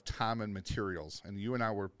 Lindsay, of time and materials, and you and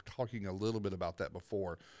I were talking a little bit about that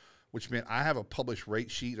before, which meant I have a published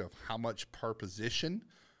rate sheet of how much per position,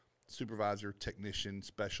 supervisor, technician,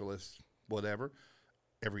 specialist, whatever,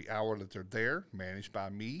 every hour that they're there, managed by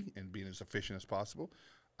me and being as efficient as possible.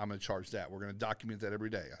 I'm going to charge that. We're going to document that every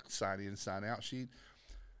day, a sign in, sign out sheet.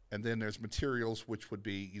 And then there's materials, which would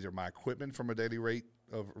be either my equipment from a daily rate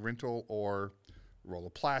of rental or roll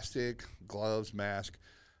of plastic, gloves, mask.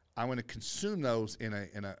 I'm going to consume those in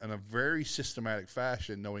a very systematic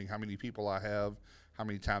fashion, knowing how many people I have, how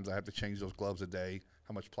many times I have to change those gloves a day,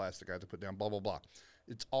 how much plastic I have to put down, blah, blah, blah.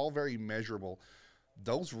 It's all very measurable.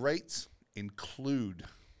 Those rates include,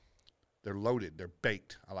 they're loaded, they're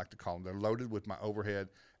baked, I like to call them. They're loaded with my overhead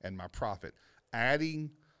and my profit.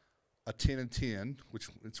 Adding a 10 and 10, which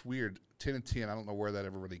it's weird, 10 and 10, I don't know where that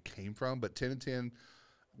ever really came from, but 10 and 10,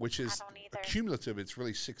 which is cumulative, it's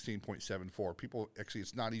really 16.74. People, actually,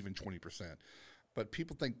 it's not even 20%. But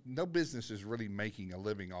people think no business is really making a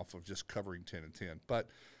living off of just covering 10 and 10. But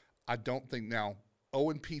I don't think now,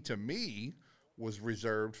 O&P to me was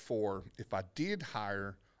reserved for if I did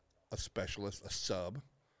hire a specialist, a sub,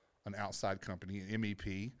 an outside company, an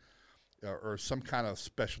MEP, or some kind of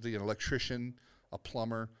specialty, an electrician, a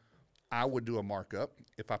plumber, I would do a markup.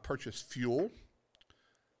 If I purchase fuel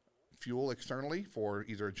externally for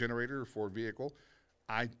either a generator or for a vehicle,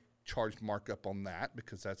 I charge markup on that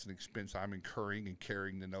because that's an expense I'm incurring and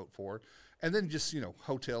carrying the note for. And then just,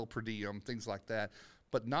 hotel per diem, things like that.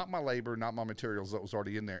 But not my labor, not my materials that was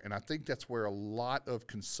already in there. And I think that's where a lot of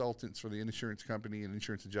consultants for the insurance company and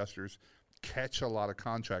insurance adjusters catch a lot of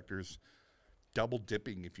contractors double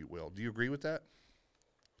dipping, if you will. Do you agree with that?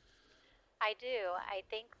 I do. I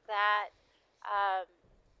think that um,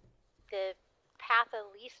 the path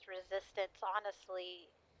of least resistance, honestly,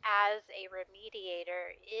 as a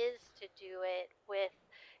remediator, is to do it with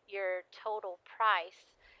your total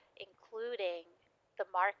price, including the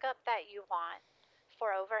markup that you want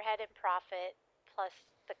for overhead and profit plus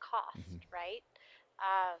the cost, Mm-hmm. right?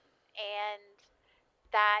 And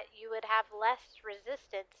that you would have less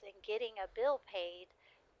resistance in getting a bill paid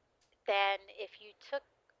than if you took,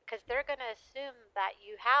 because they're going to assume that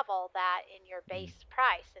you have all that in your Mm-hmm. base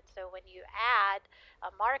price. And so when you add a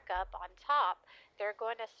markup on top, they're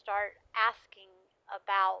going to start asking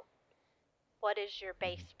about what is your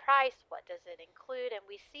Mm-hmm. base price, what does it include, and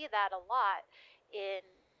we see that a lot in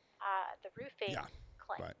the roofing Yeah,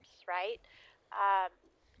 right. claims, right? Um,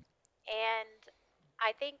 and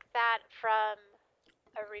I think that from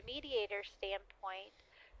a remediator standpoint,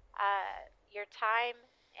 your time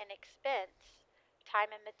and expense,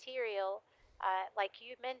 time and material, like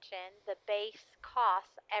you mentioned, the base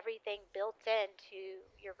costs, everything built into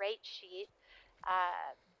your rate sheet,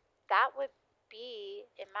 uh, that would be,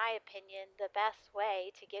 in my opinion, the best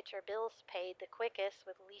way to get your bills paid the quickest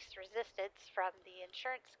with least resistance from the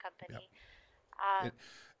insurance Yep. company. Um, It,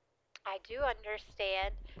 I do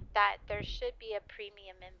understand that there should be a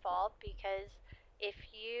premium involved because if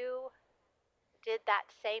you did that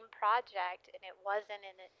same project and it wasn't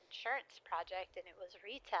an insurance project and it was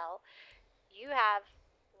retail, you have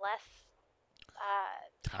less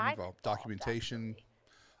Time time involved, involved, documentation. actually.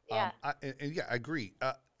 Yeah. And yeah, I agree.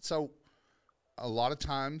 So a lot of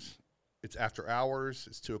times it's after hours,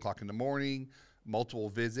 it's 2 o'clock in the morning, multiple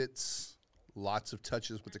visits, lots of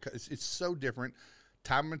touches with it's so different.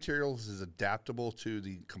 Time and materials is adaptable to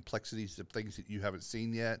the complexities of things that you haven't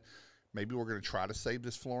seen yet. Maybe we're going to try to save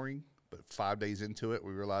this flooring, but 5 days into it,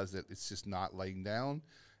 we realize that it's just not laying down.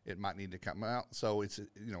 It might need to come out. So it's,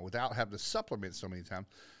 without having to supplement so many times.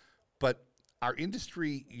 But our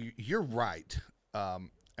industry, you're right.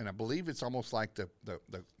 And I believe it's almost like the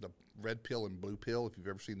red pill and blue pill, if you've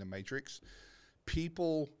ever seen The Matrix.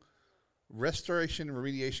 People, restoration and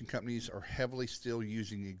remediation companies are heavily still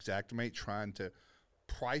using Xactimate, trying to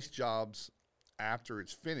price jobs after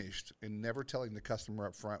it's finished and never telling the customer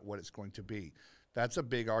up front what it's going to be. That's a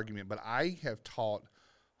big argument. But I have taught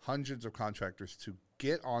hundreds of contractors to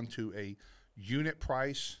get onto a unit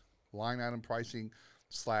price, line item pricing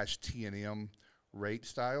slash T&M rate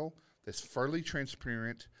style that's fairly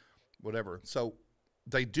transparent, whatever. So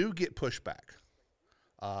they do get pushback,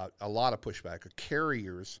 a lot of pushback.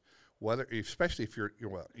 Carriers, whether especially if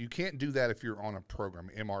well, you can't do that if you're on a program,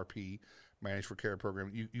 MRP, managed for care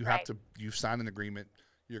program. You have Right. to, you've signed an agreement,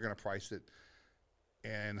 you're going to price it.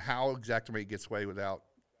 And how Xactimate gets away without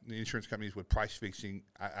the insurance companies with price fixing,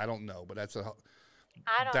 I don't know, but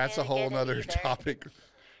I don't that's a whole get it nother either. topic.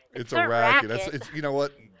 It's It's a a racket. racket. It's you know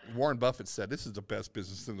what Warren Buffett said. This is the best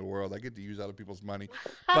business in the world. I get to use other people's money,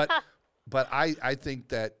 but I think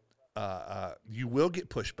that you will get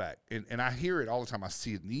pushback, and I hear it all the time. I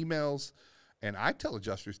see it in emails, and I tell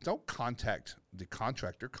adjusters, don't contact the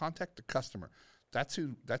contractor, contact the customer. That's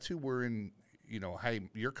who we're in. You know, hey,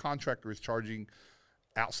 your contractor is charging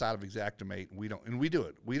outside of Xactimate. We do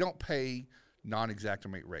it. We don't pay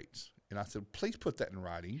non-Xactimate rates. And I said, please put that in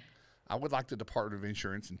writing. I would like the Department of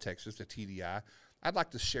Insurance in Texas, the TDI. I'd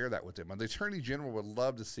like to share that with them. And the Attorney General would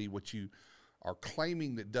love to see what you are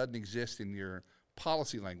claiming that doesn't exist in your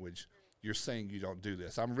policy language. You're saying you don't do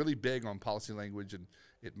this. I'm really big on policy language, and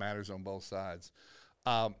it matters on both sides.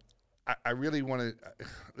 I really want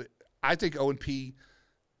to. I think O&P.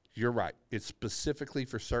 You're right. It's specifically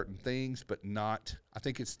for certain things, but not. I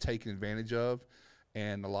think it's taken advantage of,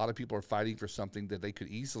 and a lot of people are fighting for something that they could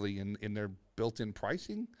easily in their built-in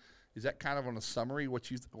pricing. Is that kind of on a summary?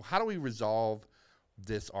 How do we resolve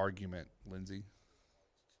this argument, Lindsay?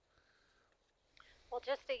 Well,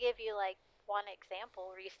 just to give you like one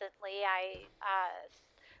example, recently I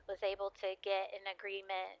was able to get an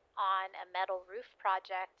agreement on a metal roof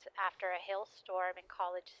project after a hailstorm in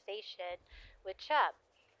College Station with Chubb.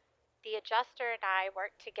 The adjuster and I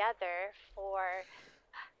worked together for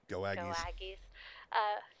Go Go Aggies. Aggies.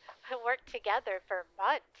 Uh, worked together for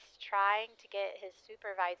months trying to get his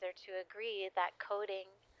supervisor to agree that coating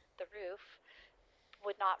the roof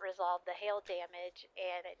would not resolve the hail damage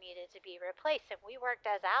and it needed to be replaced. And we worked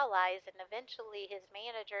as allies, and eventually his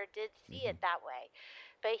manager did see Hmm. it that way.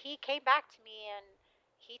 But he came back to me and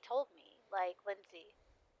he told me, like, Lindsay,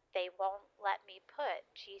 they won't let me put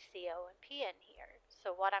GCO and P in here.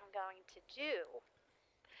 So what I'm going to do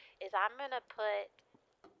is I'm going to put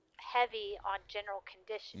heavy on general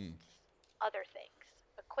Mm. conditions, other things,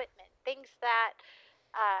 equipment, things that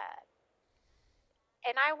uh,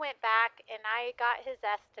 and I went back and I got his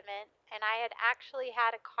estimate, and I had actually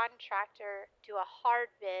had a contractor do a hard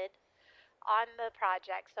bid on the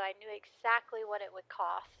project, so I knew exactly what it would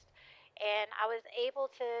cost. And I was able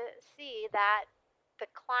to see that the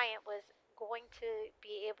client was going to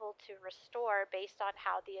be able to restore based on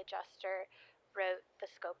how the adjuster wrote the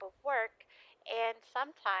scope of work. And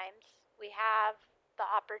sometimes we have the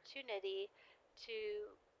opportunity to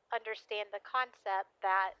understand the concept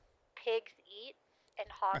that pigs eat and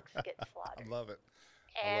hogs get I slaughtered. love it.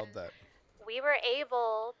 I And love that. we were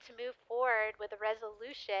able to move forward with a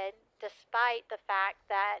resolution despite the fact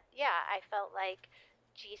that, yeah, I felt like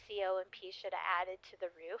GCO and P should have added to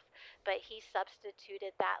the roof, but he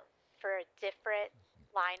substituted that for different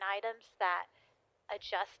line items that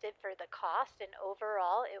adjusted for the cost, and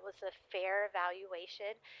overall it was a fair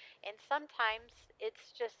evaluation. And sometimes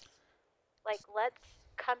it's just like, let's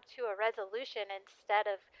come to a resolution instead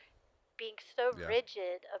of being so Yeah.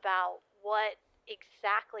 rigid about what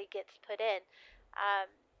exactly gets put in. Um,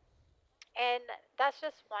 and that's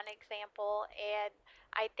just one example. And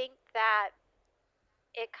I think that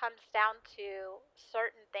it comes down to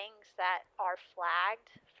certain things that are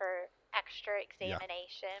flagged for extra Yeah.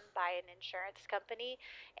 examination by an insurance company,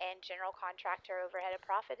 and general contractor overhead and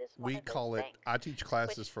profit is one We of those call it. things. I teach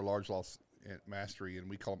classes Which, for large loss mastery, and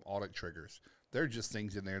we call them audit triggers. They're just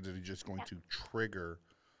things in there that are just going yeah, to trigger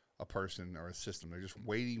a person or a system. They're just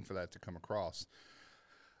waiting for that to come across.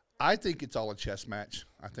 I think it's all a chess match.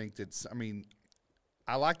 I think that's. I mean,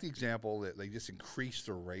 I like the example that they just increase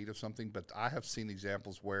the rate of something, but I have seen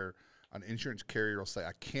examples where an insurance carrier will say,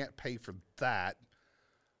 "I can't pay for that,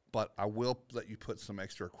 but I will let you put some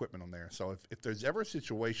extra equipment on there." So if there's ever a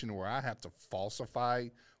situation where I have to falsify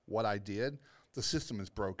what I did, the system is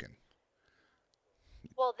broken.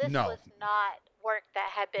 well, this No, was not work that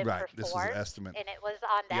had been right. This is an performed, estimate. and it was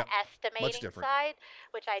on the Yep, much estimating different. side,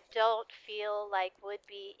 which I don't feel like would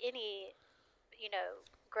be any,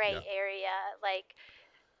 Yeah, gray area. Like,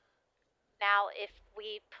 now, if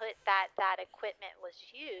we put that equipment was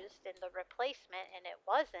used in the replacement and it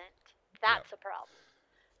wasn't, yeah. that's a problem.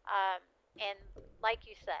 Um, and like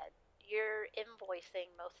you said, you're invoicing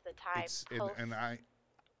most of the time It's and post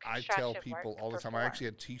I tell construction work people all the time. I actually performed.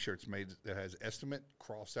 had T-shirts made that has estimate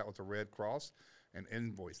crossed out with a red cross and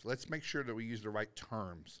invoice. Let's make sure that we use the right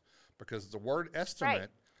terms because the word Right.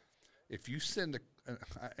 estimate. If you send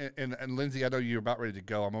and Lindsay, I know you're about ready to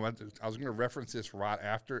go. I was going to reference this right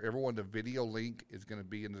after. Everyone, the video link is going to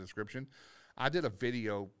be in the description. I did a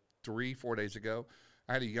video 3-4 days ago.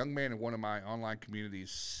 I had a young man in one of my online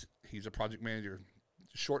communities. He's a project manager.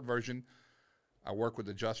 Short version. I work with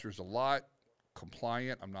adjusters a lot,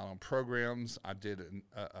 compliant. I'm not on programs. I did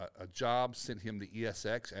a job, sent him the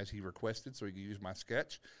ESX as he requested so he could use my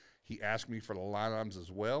sketch. He asked me for the line items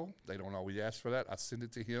as well. They don't always ask for that. I sent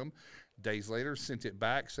it to him. Days later, sent it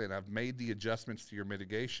back saying, I've made the adjustments to your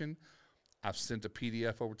mitigation. I've sent a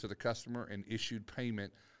PDF over to the customer and issued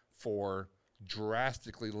payment for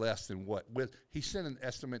drastically less than he sent an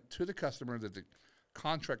estimate to the customer that the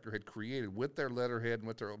contractor had created with their letterhead and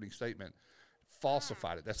with their opening statement,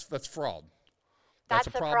 falsified it. That's fraud. That's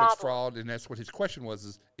a problem. It's fraud, and that's what his question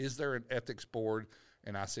was: is there an ethics board?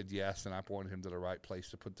 And I said yes, and I pointed him to the right place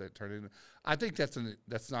to turn it in. I think that's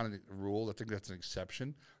not a rule. I think that's an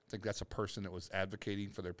exception. I think that's a person that was advocating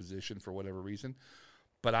for their position for whatever reason.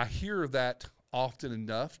 But I hear that often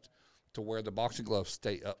enough to where the boxing gloves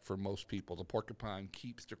stay up for most people. The porcupine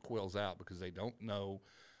keeps their quills out because they don't know,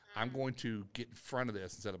 I'm going to get in front of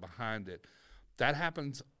this instead of behind it. That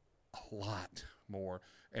happens a lot more.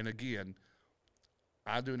 And again,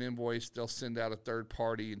 I do an invoice, they'll send out a third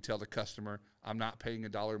party and tell the customer, I'm not paying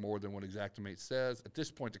 $1 more than what Xactimate says. At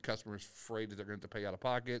this point, the customer is afraid that they're going to have to pay out of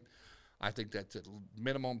pocket. I think that's at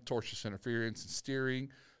minimum tortious interference and steering.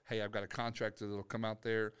 Hey, I've got a contractor that'll come out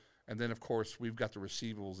there. And then, of course, we've got the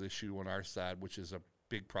receivables issue on our side, which is a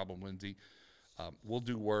big problem, Lindsay. We'll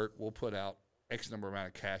do work. We'll put out X number amount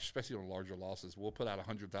of cash, especially on larger losses. We'll put out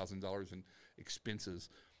 $100,000 in expenses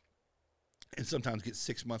and sometimes get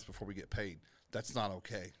 6 months before we get paid. That's not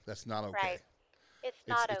okay. That's not okay. Right. It's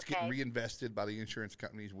not okay. It's getting reinvested by the insurance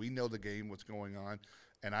companies. We know the game, what's going on.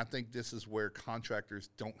 And I think this is where contractors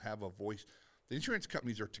don't have a voice. The insurance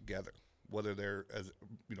companies are together, whether they're, as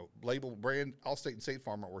label brand, Allstate and State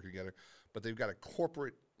Farm aren't working together, but they've got a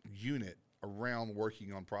corporate unit around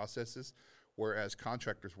working on processes, whereas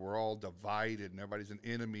contractors, we're all divided and everybody's an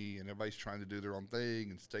enemy and everybody's trying to do their own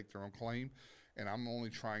thing and stake their own claim. And I'm only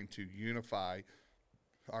trying to unify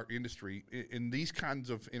our industry in these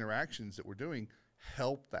kinds of interactions that we're doing.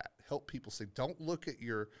 Help people say, don't look at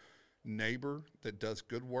your neighbor that does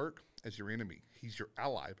good work as your enemy. He's your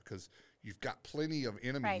ally, because you've got plenty of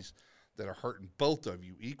enemies that are hurting both of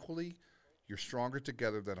you equally. You're stronger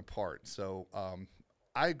together than apart. So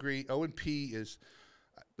I agree. O&P is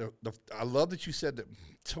I love that you said that.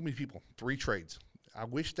 So many people, 3 trades. I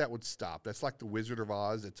wish that would stop. That's like the Wizard of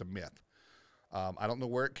Oz. It's a myth. I don't know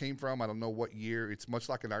where it came from. I don't know what year. It's much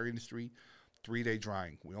like in our industry, 3-day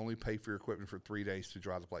drying. We only pay for your equipment for 3 days to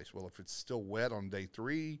dry the place. Well, if it's still wet on day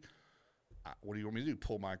 3, what do you want me to do?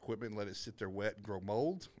 Pull my equipment and let it sit there wet and grow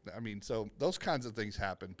mold? I mean, so those kinds of things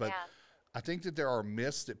happen. But I think that there are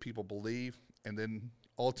myths that people believe, and then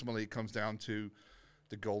ultimately it comes down to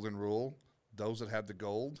the golden rule. Those that have the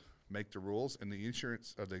gold make the rules, and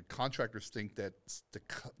the contractors think that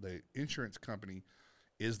the insurance company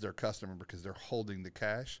is their customer because they're holding the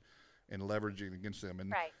cash and leveraging against them.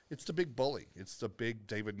 And it's the big bully. It's the big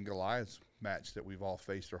David and Goliath match that we've all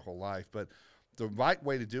faced our whole life. But the right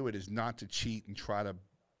way to do it is not to cheat and try to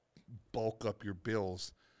bulk up your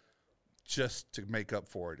bills just to make up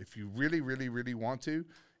for it. If you really, really, really want to,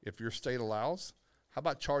 if your state allows, how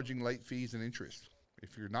about charging late fees and interest?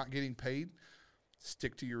 If you're not getting paid,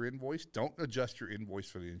 stick to your invoice. Don't adjust your invoice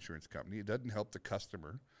for the insurance company. It doesn't help the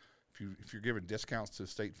customer. If you're giving discounts to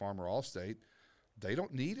State Farm or Allstate, they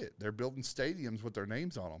don't need it. They're building stadiums with their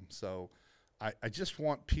names on them. So I just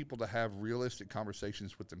want people to have realistic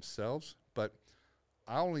conversations with themselves, but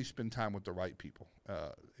I only spend time with the right people.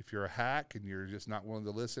 If you're a hack and you're just not willing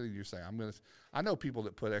to listen and you're saying, I know people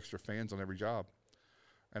that put extra fans on every job.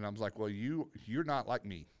 And I'm like, well, you're not like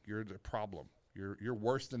me. You're the problem. You're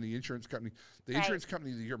worse than the insurance company. The insurance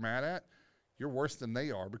company that you're mad at, you're worse than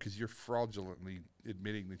they are because you're fraudulently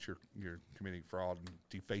admitting that you're committing fraud and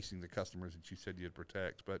defacing the customers that you said you'd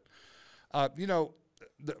protect. But,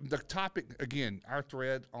 the topic, again, our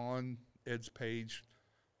thread on Ed's page,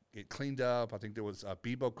 it cleaned up. I think there was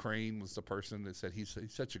Bebo Crane was the person that said he's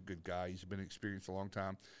such a good guy. He's been experienced a long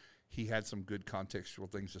time. He had some good contextual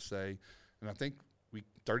things to say. And I think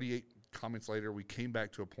 38 comments later, we came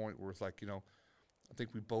back to a point where it's like, I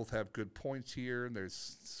think we both have good points here, and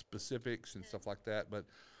there's specifics and stuff like that. But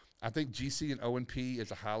I think GC and O&P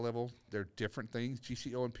is a high level. They're different things.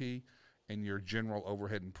 GC, O&P, and your general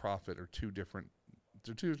overhead and profit are two different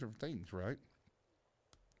things, right?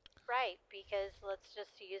 Right, because let's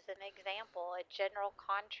just use an example. A general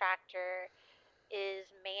contractor is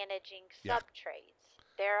managing sub-trades.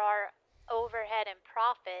 There are overhead and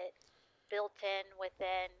profit built in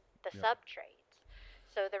within the sub-trades.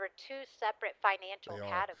 So there are 2 separate financial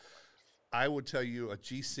categories. I would tell you a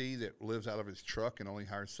GC that lives out of his truck and only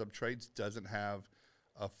hires sub-trades doesn't have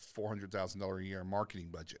a $400,000 a year marketing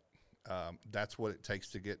budget. That's what it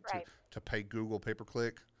takes to get Right. to pay Google pay per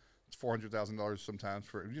click. It's $400,000 sometimes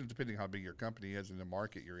for depending how big your company is and the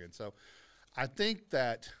market you're in. So I think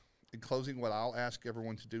that in closing, what I'll ask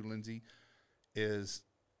everyone to do, Lindsay, is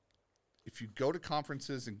if you go to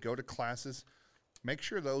conferences and go to classes, make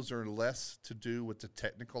sure those are less to do with the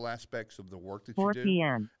technical aspects of the work that you 4 do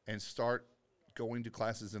p.m. and start going to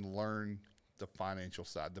classes and learn the financial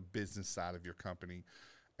side, the business side of your company,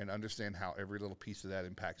 and understand how every little piece of that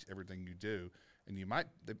impacts everything you do. And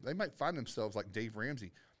they might find themselves like Dave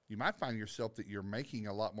Ramsey. You might find yourself that you're making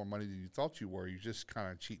a lot more money than you thought you were. You're just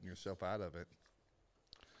kind of cheating yourself out of it.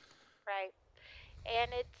 Right.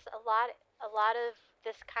 And it's a lot of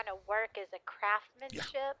this kind of work is a Yeah,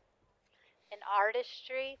 craftsmanship and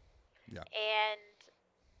artistry, yeah, and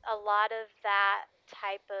a lot of that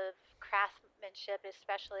type of craftsmanship,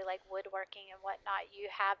 especially like woodworking and whatnot, you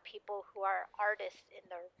have people who are artists in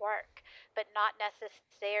their work, but not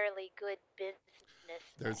necessarily good businessmen.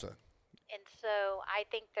 there's a And so I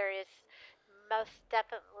think there is most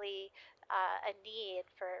definitely a need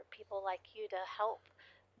for people like you to help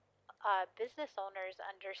business owners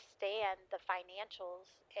understand the financials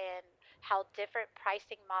and how different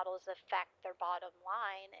pricing models affect their bottom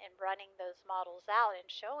line, and running those models out and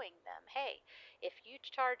showing them, hey, if you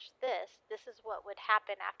charge this, this is what would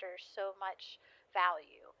happen after so much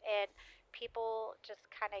value. And people just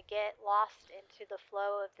kind of get lost into the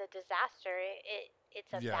flow of the disaster.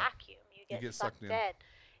 It's a yeah. vacuum. You You get get sucked sucked in. in,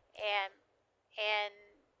 and and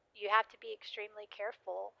you have to be extremely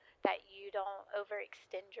careful that you don't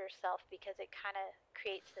overextend yourself because it kind of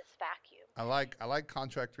creates this vacuum. I like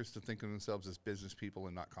contractors to think of themselves as business people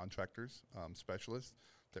and not contractors, specialists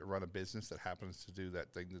that run a business that happens to do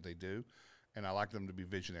that thing that they do. And I like them to be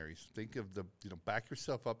visionaries. Think of back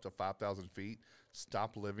yourself up to 5,000 feet.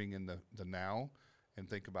 Stop living in the now, and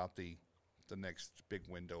think about the next big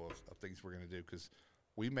window of things we're going to do. Because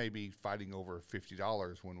we may be fighting over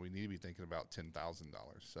 $50 when we need to be thinking about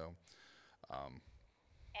 $10,000. So um,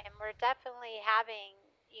 And we're definitely having,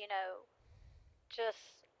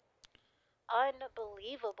 just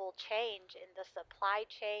unbelievable change in the supply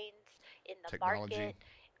chains, in the technology, market.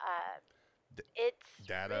 Uh, d- it's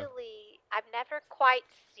data. really, I've never quite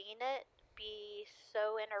seen it be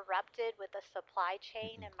so interrupted with the supply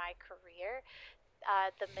chain Mm-mm. in my career.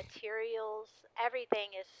 The materials,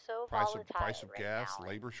 everything is so Price volatile of right gas, now.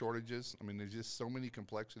 And labor shortages. I mean, there's just so many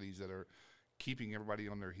complexities that are keeping everybody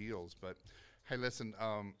on their heels. But hey, listen,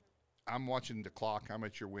 I'm watching the clock. I'm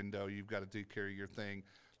at your window. You've got to take care of your thing.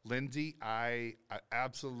 Lindsay, I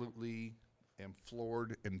absolutely am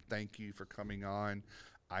floored and thank you for coming on.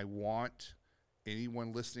 I want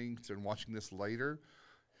anyone listening to and watching this later,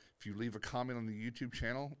 if you leave a comment on the YouTube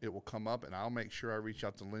channel, it will come up and I'll make sure I reach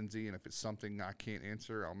out to Lindsay. And if it's something I can't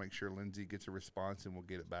answer, I'll make sure Lindsay gets a response and we'll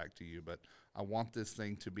get it back to you. But I want this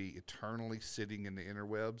thing to be eternally sitting in the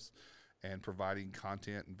interwebs and providing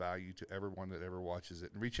content and value to everyone that ever watches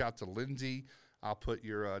it. And reach out to Lindsay. I'll put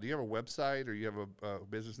your, do you have a website or you have a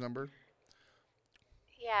business number?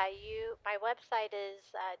 yeah, my website is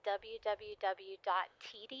www.tda,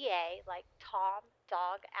 like Tom,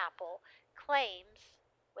 Dog, Apple, claims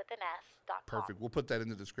with an S.com. Perfect. We'll put that in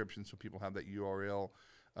the description so people have that URL.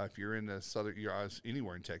 If you're in the southern, you're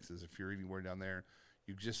anywhere in Texas, if you're anywhere down there,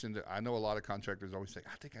 you just into. I know a lot of contractors always say,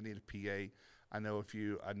 "I think I need a PA." I know a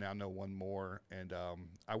few. I now know one more, and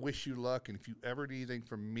I wish you luck. And if you ever need anything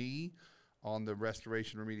from me on the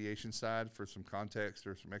restoration remediation side for some context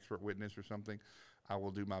or some expert witness or something, I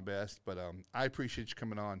will do my best. But I appreciate you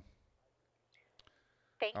coming on.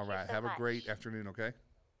 All Thank you right. so Have a great much. afternoon. Okay.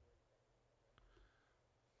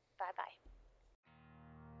 Bye bye.